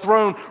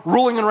throne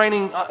ruling and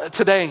reigning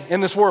today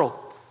in this world.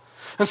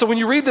 And so when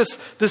you read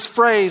this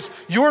phrase,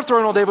 "Your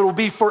throne, O David, will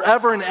be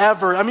forever and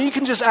ever," I mean, you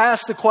can just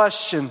ask the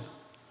question,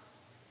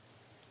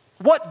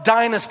 what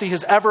dynasty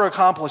has ever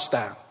accomplished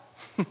that?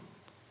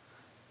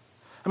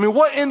 I mean,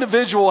 what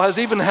individual has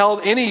even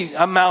held any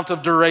amount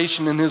of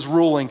duration in his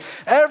ruling?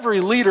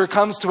 Every leader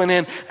comes to an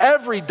end.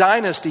 Every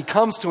dynasty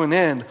comes to an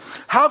end.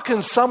 How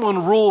can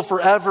someone rule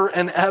forever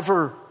and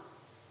ever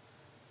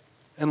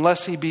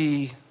unless he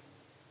be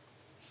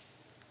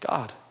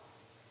God?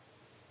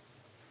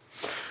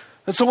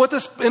 And so what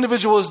this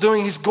individual is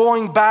doing, he's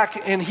going back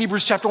in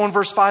Hebrews chapter 1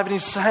 verse 5 and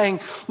he's saying,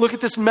 look at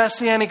this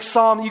messianic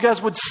psalm. You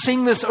guys would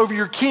sing this over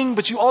your king,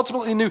 but you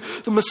ultimately knew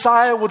the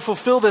Messiah would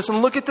fulfill this.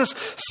 And look at this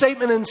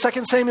statement in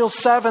 2 Samuel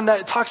 7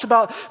 that talks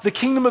about the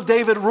kingdom of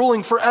David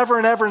ruling forever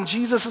and ever, and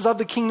Jesus is of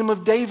the kingdom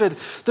of David.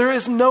 There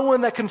is no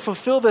one that can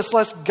fulfill this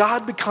lest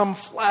God become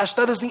flesh.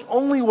 That is the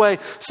only way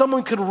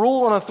someone could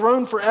rule on a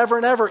throne forever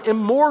and ever.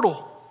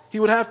 Immortal he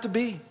would have to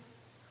be.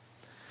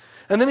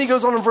 And then he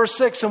goes on in verse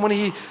 6, and when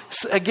he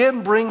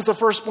again brings the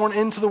firstborn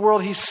into the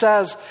world, he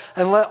says,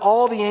 "And let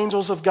all the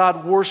angels of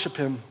God worship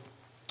him."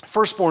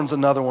 Firstborn's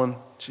another one,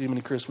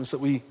 Jiminy Christmas, that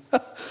we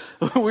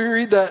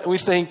read that and we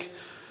think,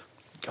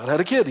 God had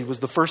a kid, he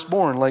was the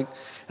firstborn.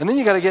 And then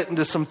you got to get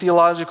into some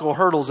theological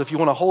hurdles if you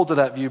want to hold to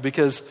that view,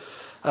 because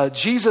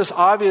Jesus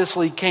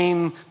obviously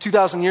came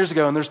 2,000 years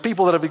ago, and there's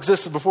people that have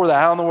existed before that.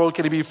 How in the world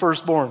could he be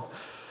firstborn?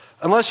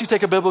 Unless you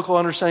take a biblical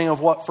understanding of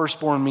what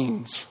firstborn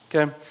means,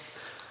 okay?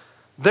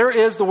 There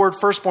is the word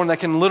firstborn that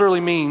can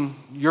literally mean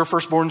your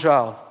firstborn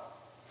child.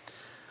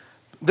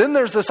 Then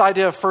there's this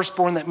idea of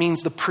firstborn that means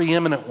the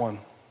preeminent one,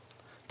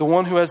 the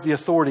one who has the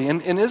authority. And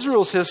in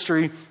Israel's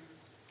history,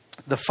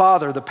 the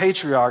father, the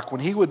patriarch, when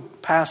he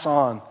would pass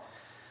on,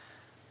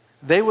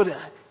 they would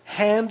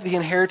hand the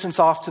inheritance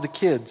off to the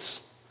kids.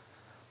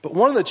 But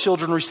one of the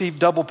children received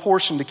double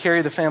portion to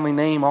carry the family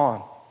name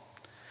on.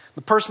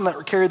 The person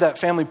that carried that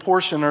family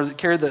portion or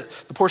carried the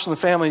portion of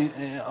the family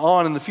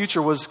on in the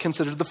future was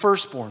considered the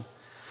firstborn.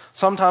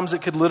 Sometimes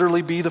it could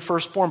literally be the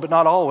firstborn, but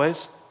not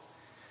always.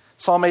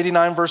 Psalm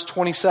 89 verse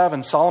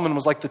 27, Solomon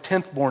was like the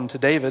 10th born to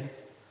David.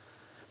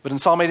 But in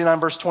Psalm 89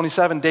 verse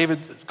 27,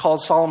 David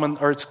calls Solomon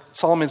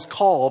is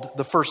called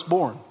the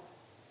firstborn.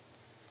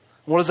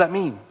 What does that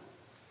mean?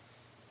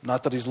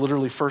 Not that he's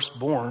literally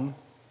firstborn,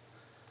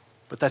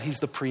 but that he's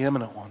the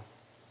preeminent one.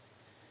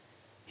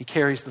 He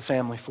carries the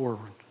family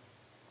forward.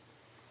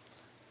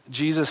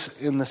 Jesus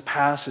in this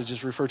passage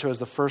is referred to as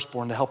the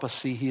firstborn to help us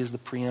see he is the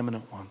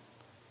preeminent one.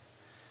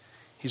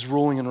 He's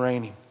ruling and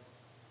reigning.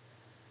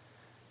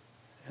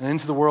 And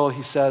into the world,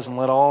 he says, and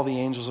let all the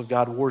angels of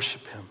God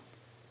worship him.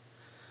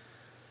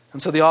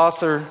 And so the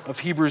author of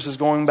Hebrews is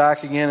going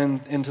back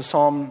again into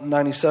Psalm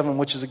 97,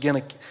 which is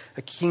again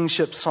a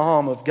kingship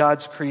psalm of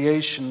God's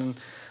creation and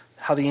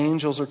how the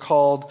angels are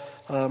called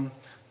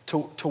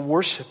to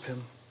worship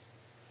him.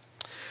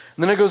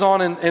 And then it goes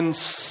on in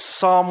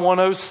Psalm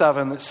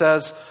 107 that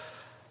says,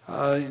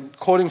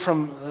 quoting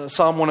from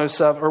Psalm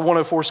 107 or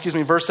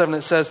 104, verse 7,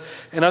 it says,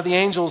 "And of the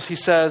angels, he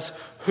says,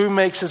 who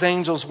makes his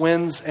angels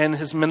winds and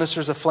his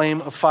ministers a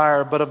flame of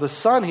fire? But of the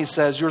Son, he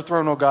says, your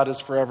throne, O God,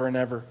 is forever and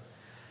ever.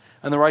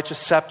 And the righteous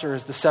scepter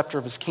is the scepter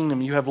of his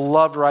kingdom. You have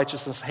loved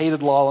righteousness,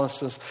 hated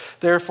lawlessness.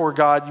 Therefore,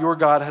 God, your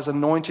God, has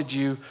anointed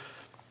you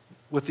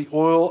with the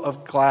oil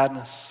of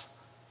gladness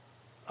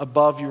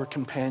above your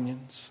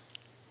companions."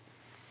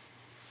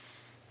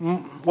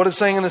 What it's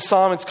saying in the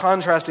psalm, it's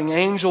contrasting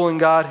angel and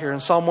God here. In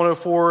Psalm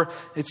 104,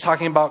 it's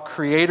talking about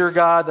creator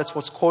God. That's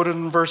what's quoted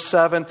in verse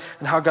 7,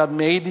 and how God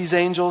made these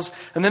angels.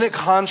 And then it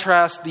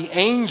contrasts the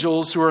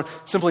angels, who are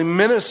simply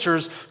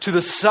ministers, to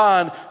the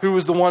Son, who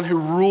is the one who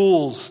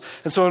rules.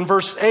 And so in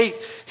verse 8,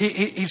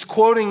 he's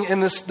quoting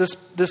in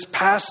this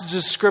passage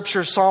of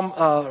Scripture, Psalm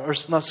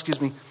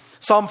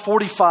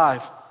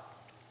 45.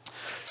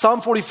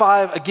 Psalm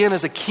 45, again,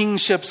 is a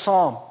kingship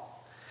psalm.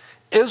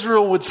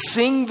 Israel would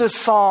sing this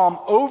psalm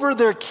over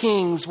their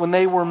kings when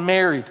they were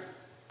married.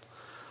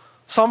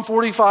 Psalm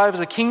 45 is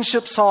a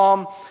kingship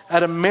psalm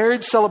at a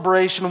marriage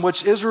celebration in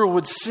which Israel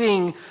would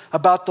sing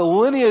about the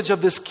lineage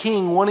of this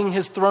king wanting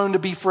his throne to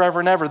be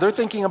forever and ever. They're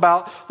thinking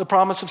about the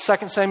promise of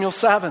 2 Samuel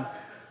 7.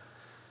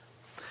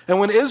 And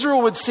when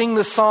Israel would sing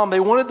this psalm,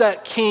 they wanted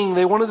that king,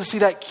 they wanted to see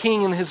that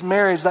king and his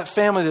marriage, that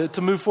family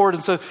to move forward.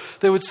 And so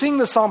they would sing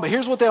this psalm. But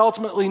here's what they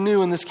ultimately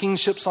knew in this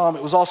kingship psalm.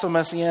 It was also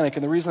messianic.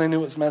 And the reason they knew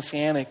it was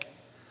messianic,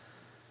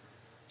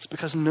 it's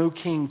because no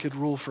king could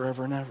rule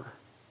forever and ever.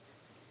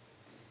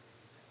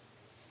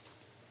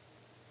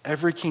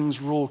 Every king's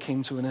rule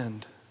came to an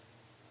end.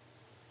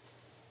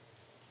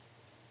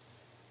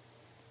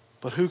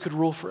 But who could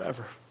rule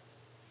forever?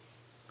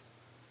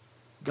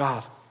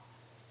 God.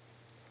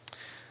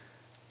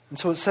 And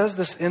so it says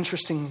this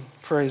interesting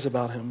phrase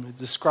about him. It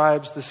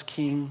describes this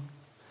king.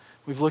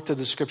 We've looked at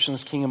the description of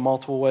this king in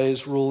multiple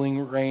ways: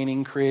 ruling,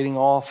 reigning, creating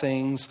all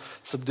things,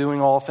 subduing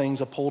all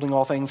things, upholding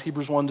all things.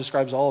 Hebrews 1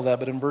 describes all of that.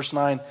 But in verse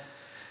 9,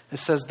 it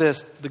says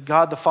this: the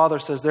God the Father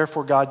says,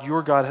 "Therefore God,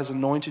 your God, has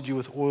anointed you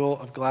with oil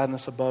of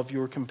gladness above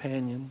your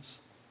companions."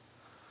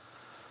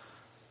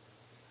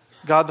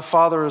 God the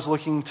Father is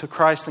looking to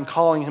Christ and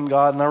calling him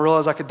God. And I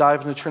realize I could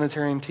dive into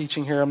Trinitarian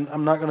teaching here.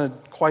 I'm not going to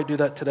quite do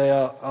that today.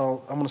 I'm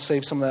going to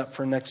save some of that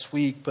for next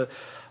week. But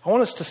I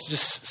want us to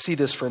just see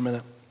this for a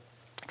minute,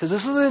 because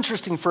this is an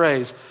interesting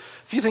phrase.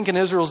 If you think in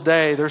Israel's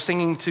day, they're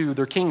singing to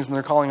their kings and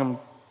they're calling them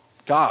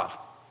God.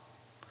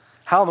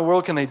 How in the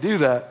world can they do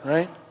that,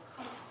 right?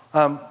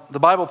 The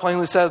Bible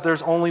plainly says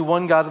there's only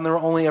one God and there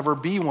will only ever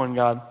be one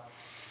God.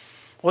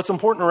 What's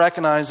important to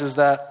recognize is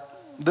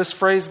that this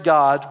phrase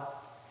God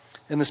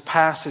in this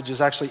passage is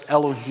actually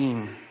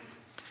Elohim.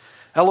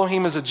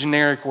 Elohim is a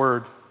generic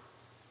word.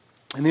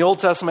 In the Old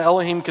Testament,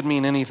 Elohim could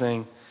mean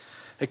anything.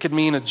 It could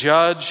mean a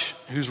judge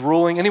who's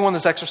ruling, anyone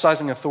that's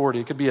exercising authority.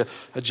 It could be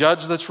a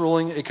judge that's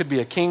ruling. It could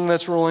be a king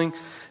that's ruling.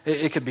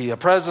 It could be a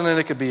president.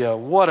 It could be a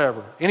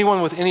whatever.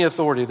 Anyone with any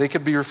authority, they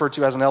could be referred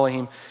to as an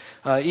Elohim.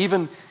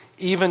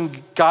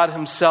 Even God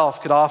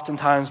himself could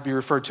oftentimes be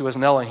referred to as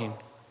an Elohim.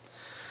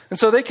 And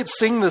so they could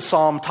sing this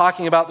psalm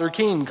talking about their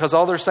king, because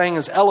all they're saying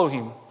is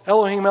Elohim,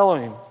 Elohim,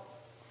 Elohim.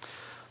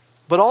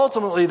 But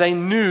ultimately they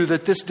knew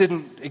that this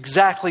didn't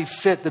exactly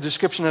fit the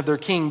description of their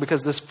king,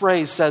 because this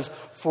phrase says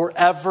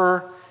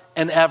forever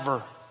and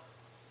ever.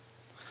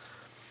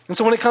 And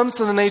so when it comes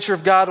to the nature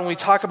of God, when we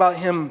talk about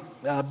him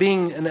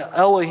being an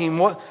Elohim,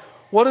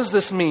 what does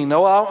this mean?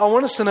 Now, I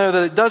want us to know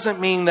that it doesn't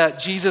mean that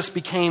Jesus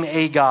became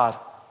a God,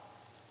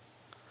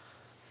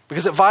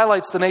 because it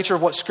violates the nature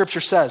of what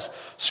Scripture says.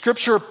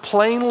 Scripture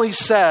plainly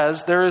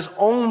says there is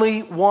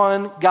only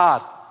one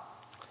God.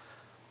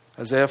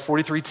 Isaiah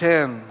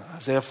 43:10,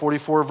 Isaiah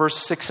 44 verse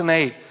 6 and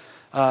 8,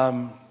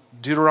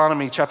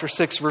 Deuteronomy chapter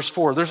 6 verse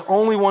 4. There's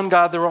only one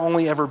God, there will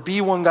only ever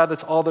be one God.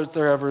 That's all that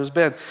there ever has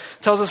been. It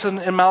tells us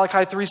in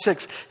Malachi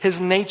 3:6,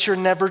 his nature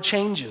never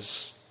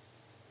changes.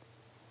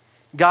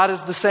 God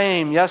is the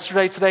same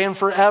yesterday, today, and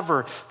forever.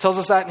 It tells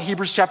us that in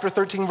Hebrews chapter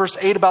 13 verse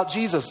 8 about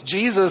Jesus.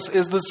 Jesus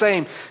is the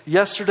same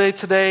yesterday,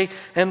 today,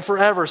 and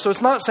forever. So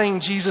it's not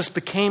saying Jesus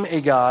became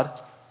a God,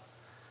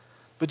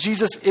 but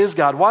Jesus is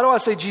God. Why do I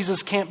say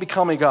Jesus can't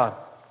become a God?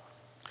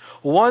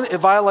 One, it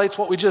violates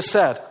what we just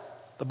said.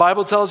 The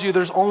Bible tells you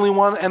there's only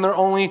one and there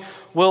only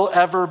will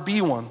ever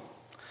be one.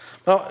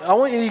 Now, I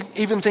want you to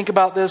even think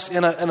about this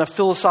in a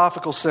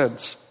philosophical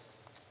sense.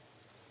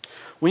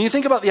 When you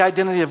think about the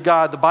identity of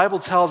God, the Bible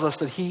tells us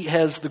that he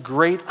has the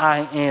great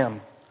I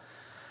am.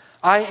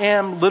 I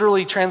am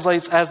literally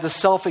translates as the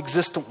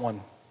self-existent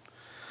one.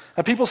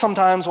 Now, people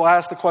sometimes will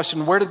ask the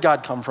question, where did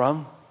God come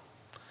from?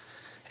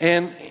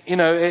 And,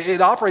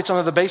 it operates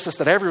under the basis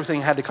that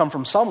everything had to come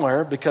from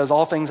somewhere, because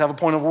all things have a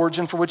point of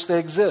origin for which they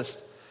exist.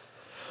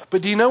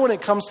 But do you know, when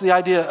it comes to the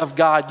idea of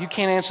God, you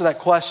can't answer that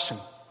question.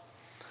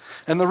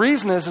 And the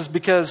reason is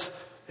because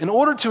in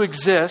order to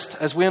exist,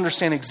 as we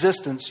understand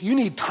existence, you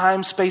need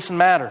time, space, and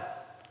matter.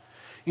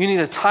 You need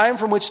a time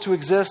from which to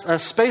exist, and a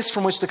space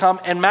from which to come,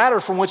 and matter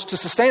from which to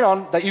sustain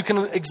on that you can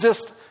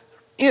exist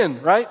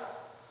in, right?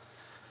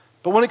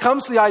 But when it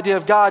comes to the idea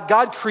of God,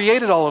 God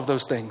created all of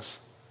those things.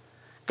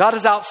 God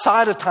is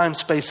outside of time,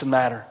 space, and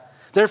matter.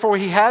 Therefore,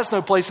 he has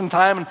no place in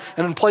time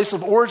and in place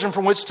of origin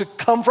from which to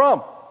come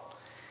from.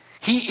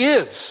 He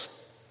is.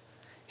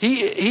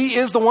 He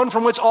is the one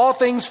from which all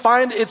things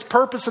find its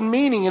purpose and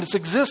meaning and its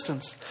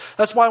existence.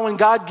 That's why when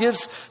God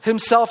gives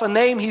himself a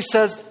name, he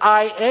says,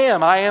 I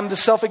am. I am the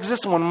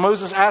self-existent one. When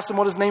Moses asked him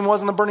what his name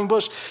was in the burning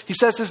bush, he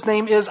says his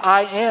name is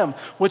I am,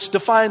 which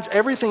defines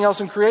everything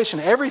else in creation.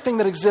 Everything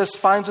that exists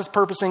finds its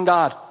purpose in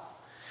God.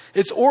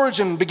 Its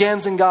origin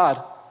begins in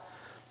God.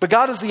 But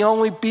God is the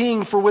only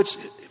being for which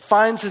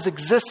finds his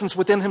existence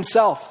within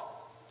himself,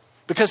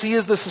 because he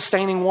is the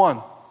sustaining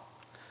one.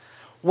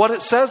 What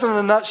it says in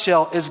a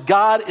nutshell is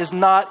God is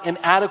not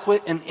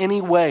inadequate in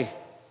any way.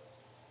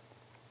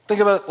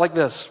 Think about it like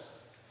this.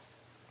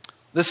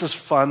 This is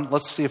fun.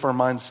 Let's see if our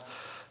minds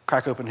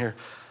crack open here.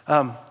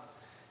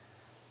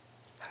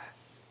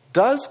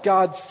 Does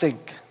God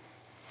think?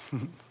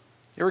 You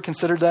ever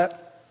considered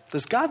that?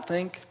 Does God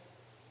think?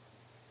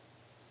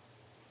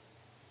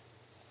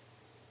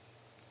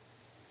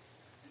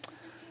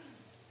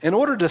 In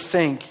order to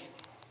think,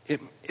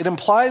 it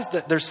implies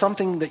that there's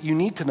something that you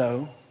need to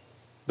know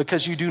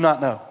because you do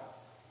not know.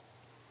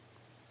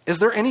 Is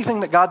there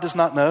anything that God does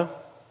not know?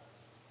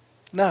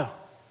 No.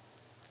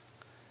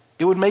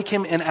 It would make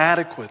him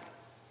inadequate.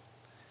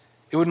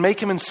 It would make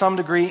him in some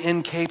degree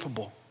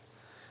incapable.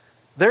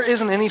 There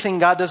isn't anything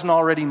God doesn't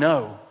already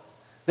know.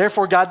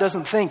 Therefore, God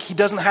doesn't think. He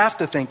doesn't have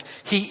to think.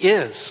 He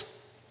is.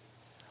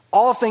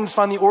 All things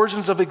find the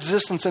origins of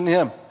existence in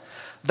him.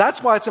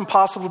 That's why it's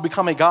impossible to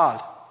become a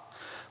God.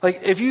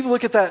 Like, if you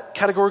look at that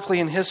categorically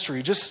in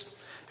history,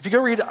 if you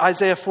go read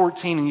Isaiah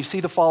 14 and you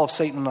see the fall of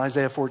Satan in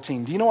Isaiah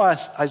 14, do you know why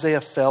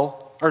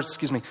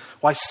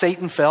why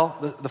Satan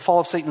fell? The fall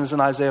of Satan is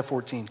in Isaiah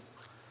 14.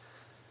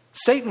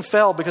 Satan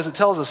fell because it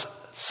tells us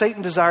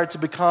Satan desired to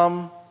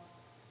become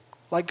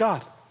like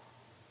God.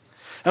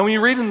 And when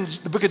you read in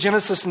the book of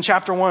Genesis in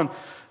chapter 1,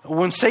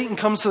 when Satan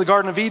comes to the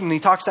Garden of Eden, he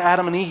talks to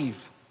Adam and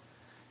Eve.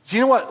 Do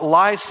you know what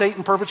lie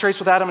Satan perpetrates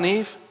with Adam and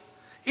Eve?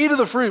 Eat of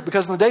the fruit,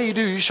 because in the day you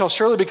do, you shall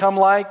surely become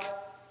like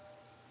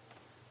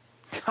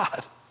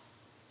God.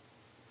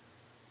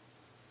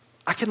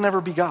 I can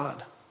never be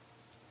God.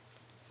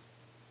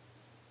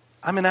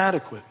 I'm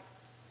inadequate.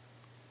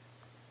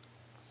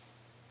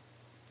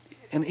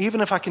 And even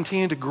if I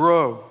continue to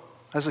grow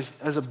as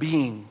a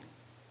being,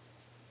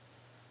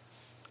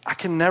 I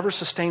can never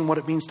sustain what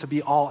it means to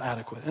be all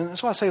adequate. And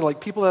that's why I say, like,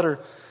 people that are,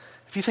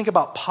 if you think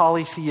about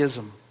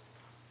polytheism,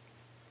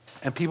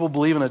 and people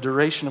believe in a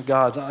duration of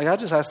gods, I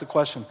just ask the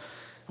question,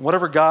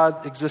 whatever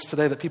God exists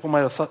today that people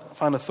might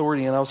find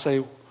authority in, I'll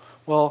say,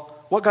 well,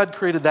 what God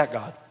created that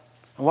God?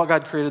 And what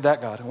God created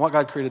that God? And what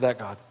God created that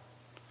God?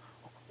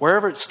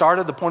 Wherever it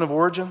started, the point of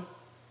origin,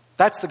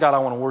 that's the God I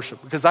want to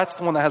worship, because that's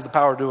the one that has the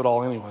power to do it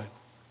all anyway.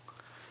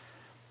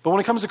 But when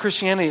it comes to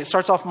Christianity, it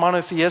starts off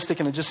monotheistic,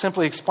 and it just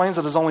simply explains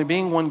it as only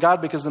being one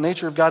God, because the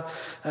nature of God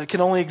can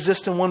only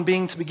exist in one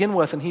being to begin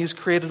with, and he has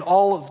created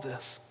all of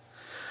this.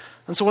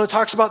 And so when it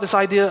talks about this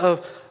idea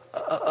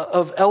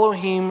of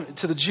Elohim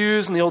to the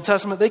Jews in the Old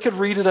Testament, they could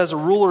read it as a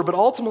ruler, but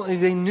ultimately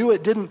they knew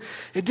it didn't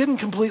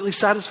completely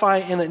satisfy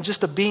in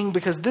just a being,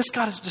 because this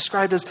God is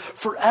described as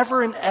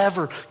forever and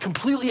ever,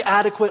 completely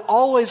adequate,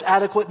 always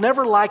adequate,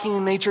 never lacking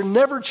in nature,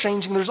 never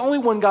changing. There's only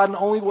one God and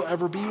only will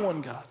ever be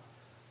one God.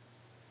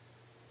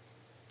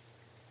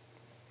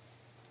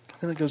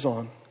 Then it goes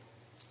on.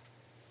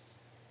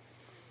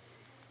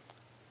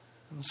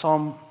 In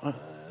Psalm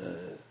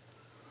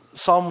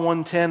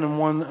 110 and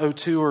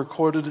 102 are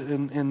quoted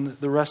in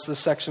the rest of the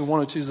section.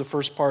 102 is the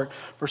first part,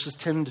 verses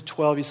 10 to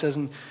 12. He says,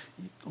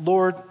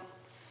 Lord,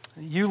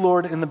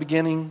 in the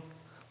beginning,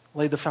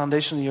 laid the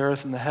foundation of the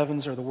earth, and the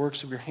heavens are the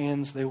works of your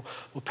hands. They will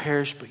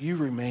perish, but you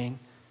remain.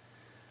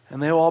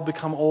 And they will all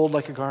become old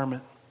like a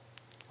garment.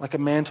 Like a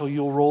mantle,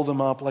 you'll roll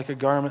them up. Like a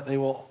garment, they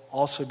will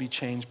also be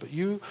changed. But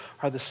you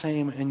are the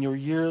same, and your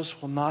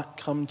years will not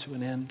come to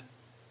an end.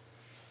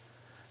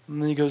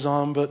 And then he goes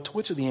on, but to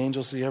which of the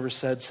angels has he ever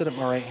said, sit at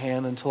my right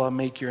hand until I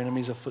make your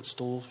enemies a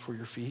footstool for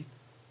your feet?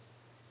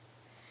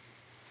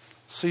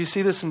 So you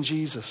see this in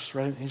Jesus,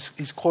 right?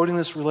 He's quoting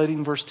this,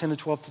 relating verse 10 to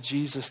 12 to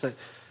Jesus, that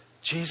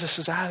Jesus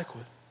is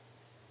adequate.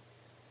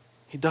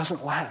 He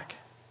doesn't lack.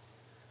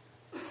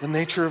 The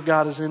nature of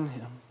God is in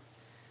him.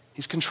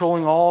 He's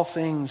controlling all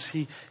things.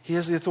 He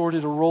has the authority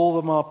to roll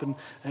them up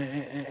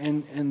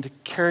and to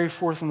carry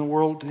forth in the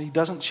world. And he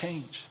doesn't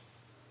change,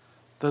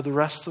 though the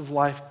rest of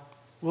life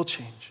will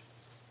change.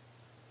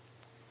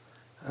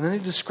 And then he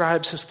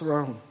describes his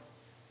throne.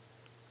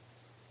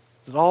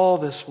 That all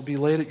this will be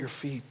laid at your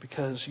feet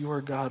because you are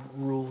God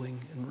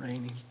ruling and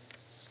reigning.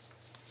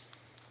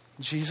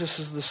 Jesus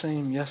is the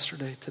same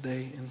yesterday,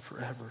 today, and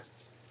forever.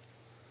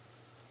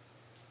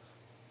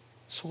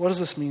 So what does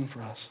this mean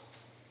for us?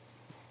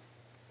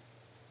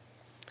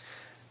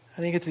 How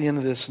do you get to the end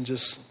of this and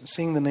just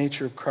seeing the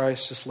nature of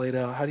Christ just laid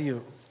out? How do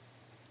you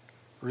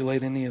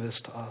relate any of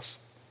this to us?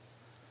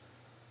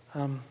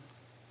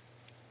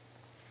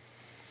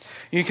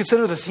 You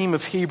consider the theme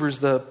of Hebrews.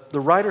 The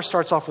writer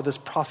starts off with this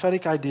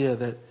prophetic idea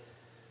that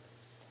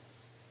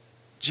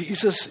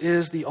Jesus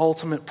is the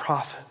ultimate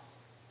prophet.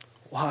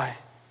 Why?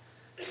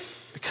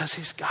 Because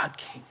he's God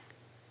King.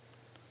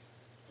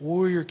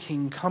 Warrior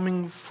King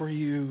coming for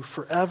you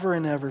forever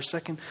and ever.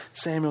 2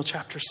 Samuel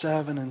chapter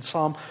 7 and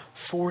Psalm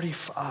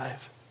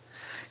 45.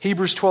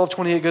 Hebrews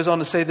 12:28 goes on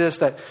to say this,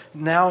 that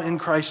now in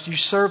Christ you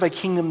serve a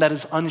kingdom that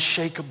is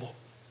unshakable.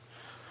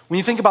 When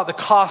you think about the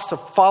cost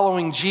of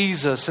following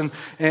Jesus and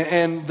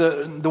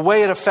the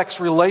way it affects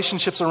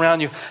relationships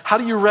around you, how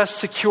do you rest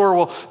secure?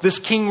 Well, this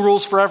king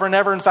rules forever and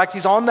ever. In fact,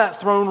 he's on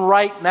that throne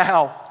right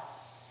now.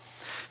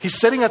 He's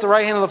sitting at the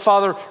right hand of the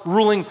Father,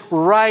 ruling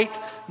right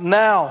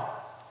now.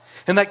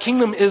 And that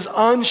kingdom is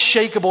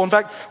unshakable. In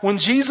fact, when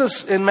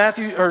Jesus in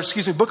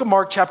book of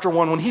Mark chapter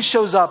 1, when he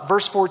shows up,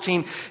 verse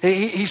 14,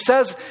 he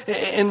says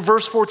in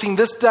verse 14,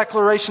 this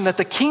declaration that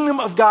the kingdom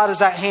of God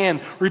is at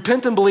hand.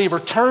 Repent and believe, or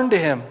turn to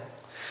him.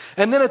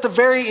 And then at the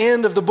very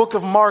end of the book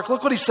of Mark,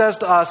 look what he says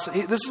to us.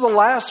 This is the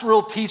last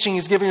real teaching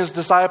he's giving his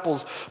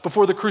disciples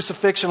before the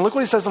crucifixion. Look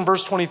what he says in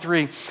verse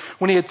 23.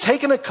 When he had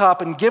taken a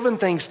cup and given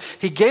thanks,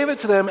 he gave it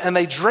to them and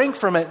they drank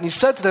from it. And he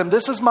said to them,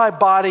 this is my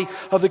body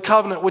of the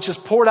covenant, which is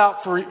poured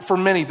out for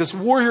many. This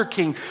warrior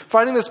king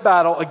fighting this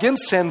battle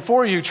against sin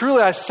for you.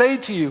 Truly I say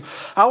to you,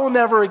 I will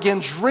never again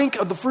drink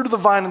of the fruit of the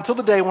vine until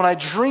the day when I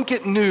drink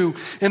it new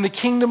in the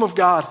kingdom of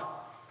God.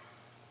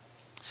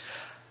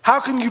 How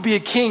can you be a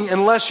king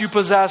unless you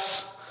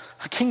possess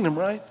a kingdom,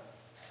 right?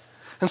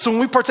 And so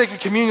when we partake of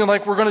communion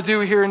like we're going to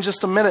do here in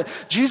just a minute,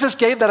 Jesus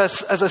gave that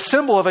as a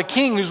symbol of a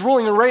king who's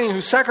ruling and reigning,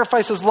 who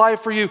sacrificed his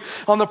life for you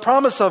on the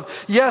promise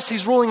of, yes,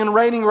 he's ruling and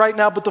reigning right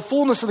now, but the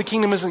fullness of the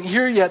kingdom isn't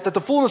here yet, that the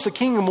fullness of the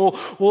kingdom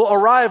will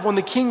arrive when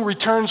the king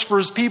returns for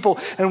his people,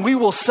 and we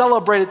will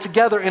celebrate it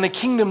together in a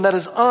kingdom that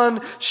is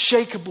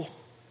unshakable.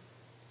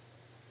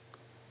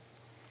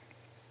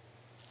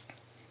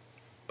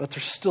 But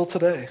there's still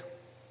today.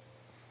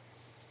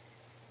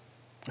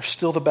 There's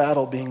still the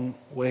battle being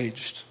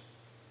waged.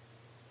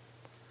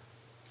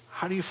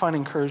 How do you find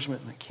encouragement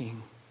in the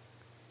King?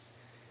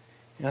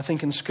 I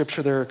think in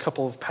Scripture there are a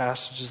couple of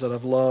passages that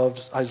I've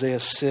loved. Isaiah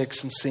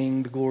 6 and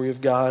seeing the glory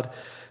of God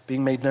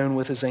being made known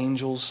with his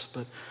angels.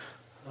 But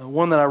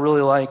one that I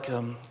really like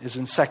is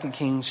in 2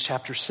 Kings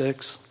chapter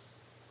 6.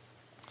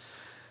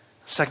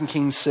 2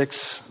 Kings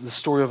 6, the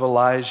story of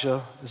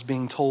Elijah is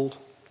being told.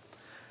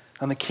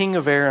 And the king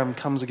of Aram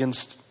comes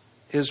against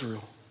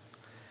Israel.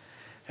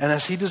 And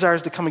as he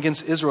desires to come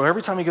against Israel,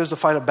 every time he goes to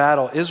fight a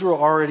battle, Israel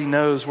already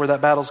knows where that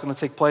battle is going to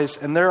take place.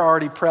 And they're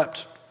already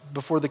prepped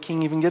before the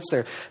king even gets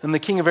there. And the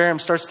king of Aram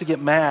starts to get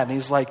mad. And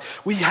he's like,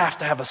 we have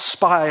to have a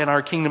spy in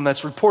our kingdom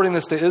that's reporting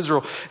this to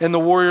Israel. And the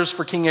warriors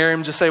for King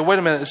Aram just say, wait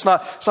a minute, it's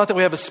not that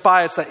we have a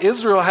spy. It's that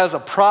Israel has a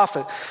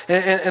prophet.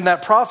 And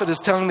that prophet is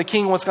telling the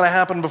king what's going to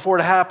happen before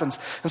it happens.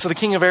 And so the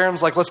king of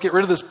Aram's like, let's get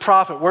rid of this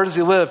prophet. Where does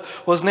he live?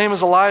 Well, his name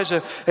is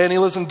Elijah and he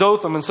lives in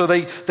Dothan. And so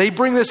they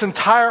bring this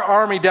entire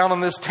army down on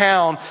this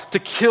town to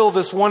kill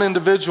this one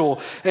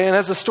individual. And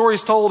as the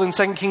story's told in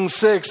 2 Kings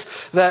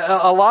 6, that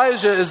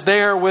Elijah is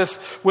there with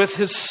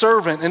his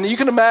servant. And you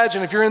can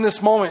imagine if you're in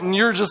this moment and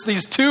you're just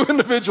these two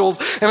individuals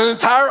and an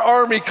entire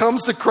army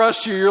comes to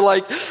crush you. You're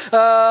like,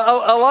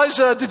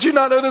 Elijah, did you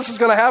not know this was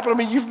going to happen? I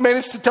mean, you've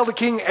managed to tell the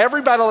king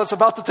every battle that's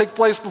about to take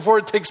place before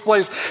it takes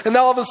place. And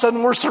now all of a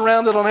sudden we're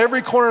surrounded on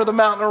every corner of the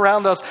mountain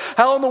around us.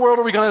 How in the world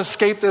are we going to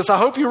escape this? I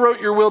hope you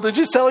wrote your will. Did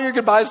you tell your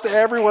goodbyes to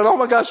everyone? Oh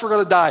my gosh, we're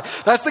going to die.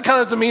 That's the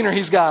kind of demeanor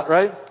he's got,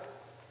 right?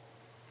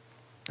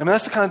 I mean,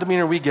 that's the kind of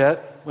demeanor we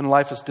get when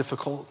life is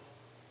difficult.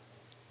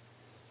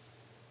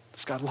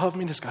 Does God love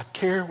me? Does God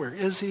care? Where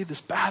is he?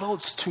 This battle,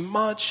 it's too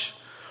much.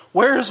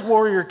 Where is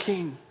warrior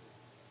king?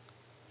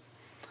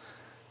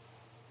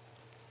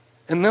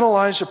 And then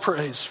Elijah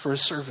prays for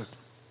his servant.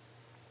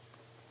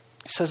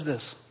 He says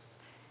this,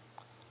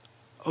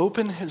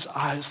 open his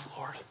eyes,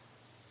 Lord,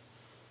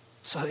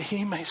 so that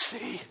he may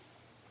see.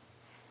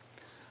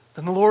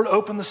 Then the Lord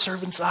opened the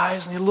servant's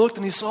eyes and he looked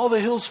and he saw the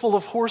hills full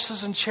of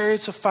horses and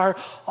chariots of fire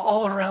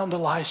all around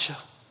Elisha.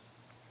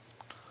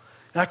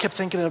 And I kept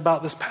thinking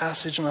about this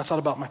passage and I thought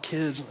about my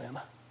kids, man.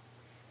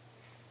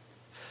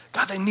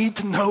 God, they need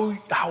to know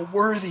how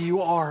worthy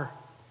you are.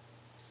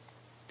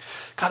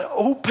 God,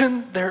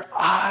 open their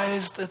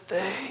eyes that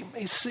they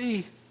may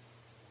see.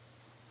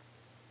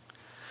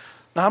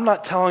 Now, I'm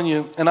not telling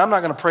you, and I'm not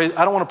going to pray,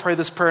 I don't want to pray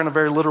this prayer in a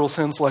very literal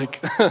sense, like,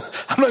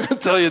 I'm not going to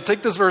tell you,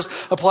 take this verse,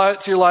 apply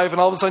it to your life,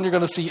 and all of a sudden you're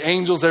going to see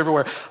angels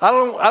everywhere. I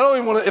don't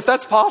even want to, if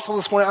that's possible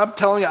this morning, I'm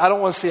telling you, I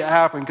don't want to see it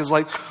happen, because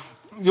like,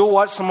 you'll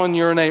watch someone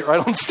urinate right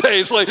on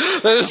stage. Like,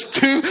 that is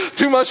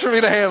too much for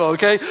me to handle,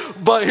 okay?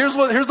 But here's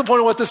the point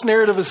of what this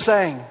narrative is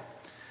saying,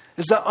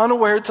 is that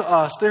unaware to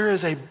us, there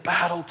is a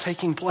battle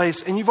taking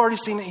place, and you've already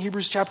seen it in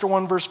Hebrews chapter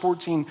 1, verse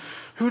 14.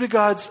 Who do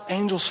God's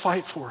angels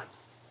fight for?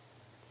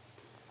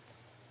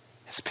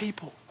 His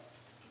people.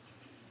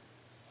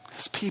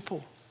 His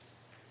people.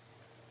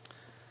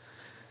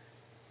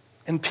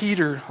 And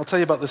Peter, I'll tell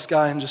you about this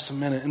guy in just a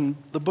minute. In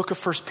the book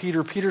of 1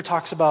 Peter, Peter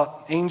talks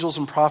about angels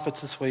and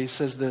prophets this way. He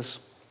says this.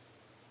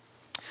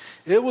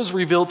 It was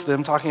revealed to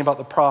them, talking about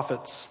the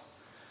prophets,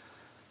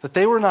 that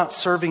they were not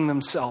serving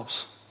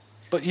themselves,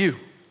 but you.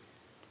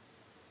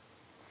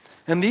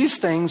 And these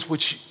things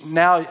which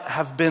now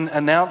have been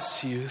announced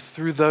to you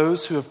through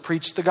those who have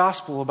preached the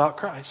gospel about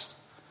Christ.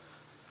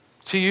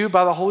 To you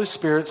by the Holy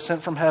Spirit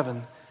sent from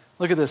heaven.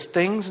 Look at this.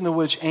 Things into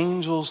which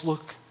angels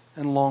look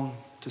and long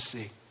to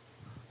see.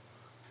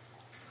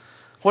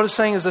 What it's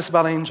saying is this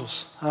about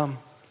angels.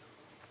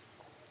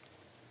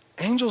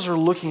 Angels are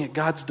looking at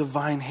God's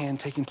divine hand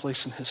taking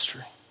place in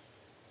history.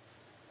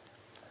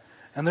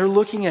 And they're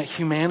looking at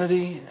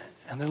humanity,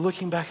 and they're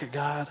looking back at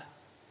God.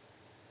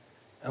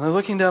 And they're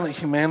looking down at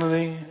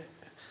humanity,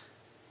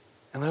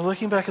 and they're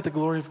looking back at the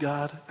glory of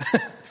God.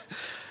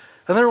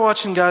 And they're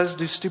watching guys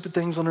do stupid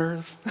things on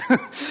earth.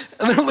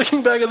 And they're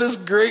looking back at this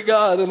great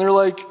God, and they're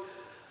like,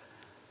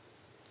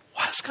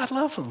 why does God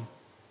love them?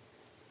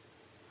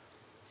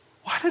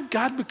 Why did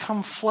God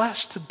become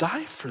flesh to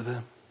die for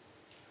them?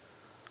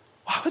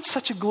 Why would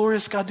such a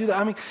glorious God do that?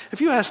 I mean,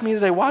 if you ask me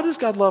today, why does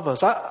God love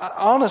us? I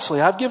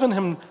honestly, I've given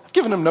him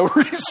no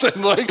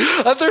reason.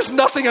 There's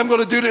nothing I'm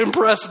going to do to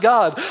impress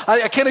God.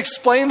 I can't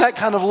explain that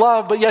kind of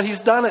love, but yet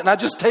he's done it, and I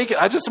just take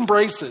it. I just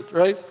embrace it,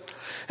 right?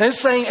 And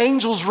it's saying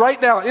angels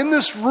right now in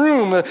this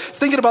room,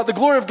 thinking about the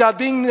glory of God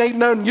being made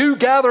known, you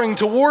gathering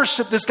to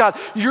worship this God,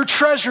 your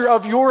treasure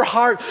of your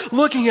heart,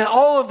 looking at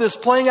all of this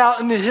playing out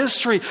in the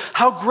history,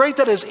 how great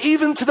that is.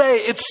 Even today,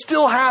 it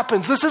still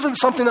happens. This isn't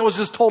something that was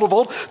just told of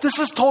old. This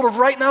is told of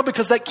right now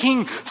because that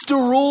king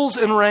still rules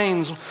and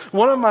reigns.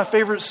 One of my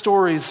favorite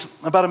stories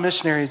about a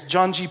missionary is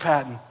John G.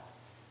 Patton.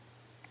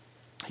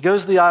 He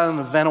goes to the island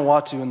of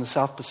Vanuatu in the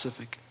South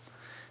Pacific,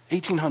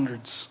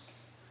 1800s.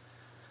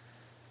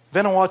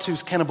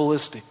 Vanuatu's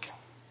cannibalistic.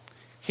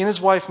 He and his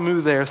wife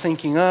moved there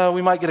thinking,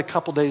 we might get a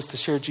couple days to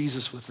share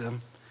Jesus with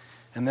them,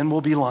 and then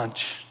we'll be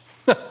lunch.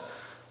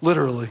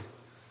 Literally.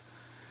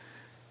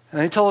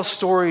 And they tell a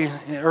story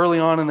early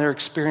on in their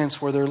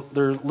experience where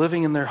they're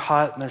living in their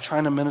hut and they're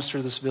trying to minister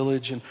to this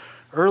village. And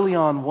early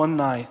on one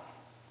night,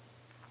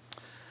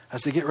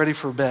 as they get ready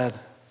for bed,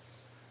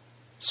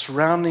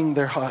 surrounding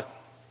their hut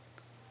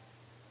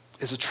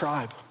is a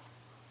tribe.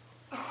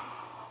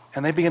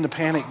 And they begin to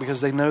panic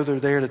because they know they're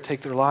there to take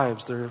their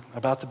lives. They're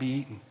about to be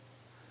eaten.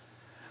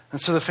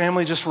 And so the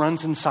family just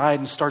runs inside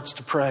and starts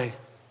to pray.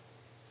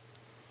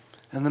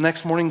 And the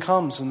next morning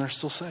comes and they're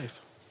still safe.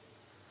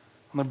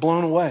 And they're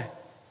blown away.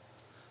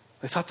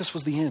 They thought this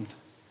was the end.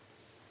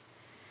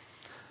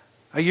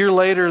 A year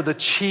later, the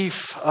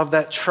chief of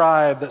that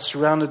tribe that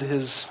surrounded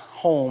his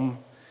home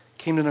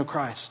came to know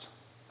Christ.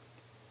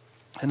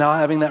 And now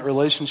having that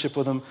relationship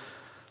with him,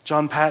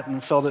 John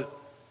Patton felt it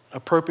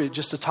appropriate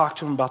just to talk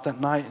to him about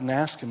that night and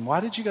ask him, why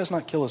did you guys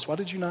not kill us? Why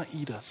did you not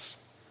eat us?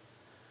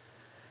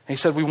 And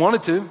he said, we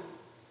wanted to.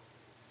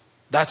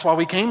 That's why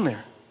we came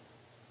there.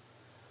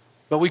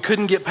 But we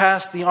couldn't get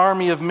past the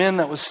army of men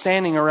that was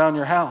standing around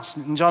your house.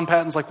 And John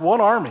Patton's like,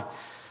 what army?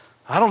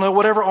 I don't know,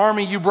 whatever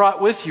army you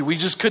brought with you. We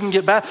just couldn't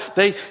get back.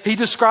 He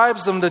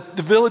describes them, the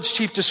village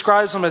chief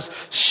describes them as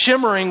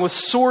shimmering with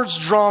swords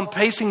drawn,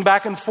 pacing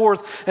back and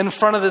forth in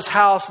front of this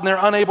house, and they're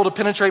unable to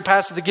penetrate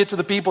past it to get to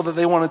the people that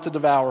they wanted to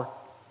devour.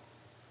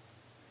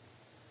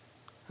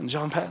 And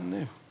John Patton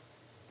knew.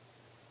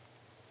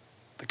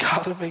 The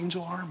God of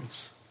angel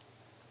armies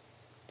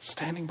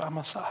standing by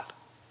my side.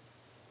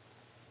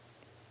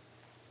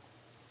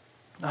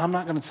 Now, I'm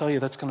not going to tell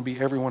you that's going to be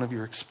every one of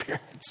your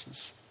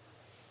experiences.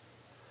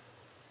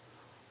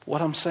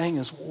 What I'm saying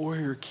is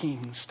Warrior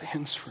King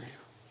stands for you.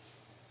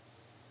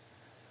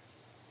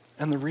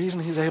 And the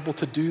reason he's able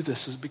to do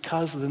this is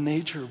because of the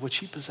nature which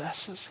he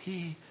possesses.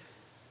 He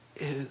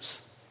is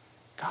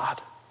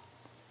God.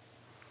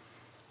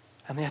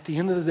 And at the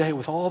end of the day,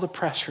 with all the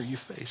pressure you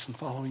face in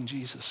following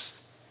Jesus,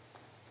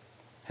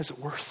 is it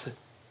worth it?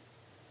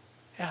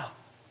 Yeah.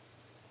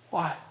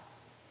 Why?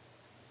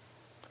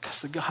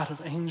 Because the God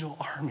of angel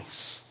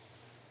armies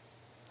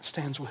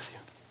stands with you.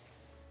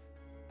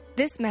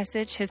 This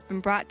message has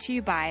been brought to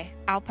you by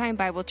Alpine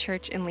Bible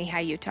Church in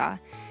Lehi, Utah.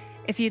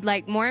 If you'd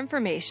like more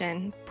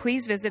information,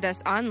 please visit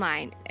us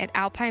online at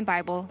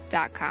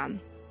alpinebible.com.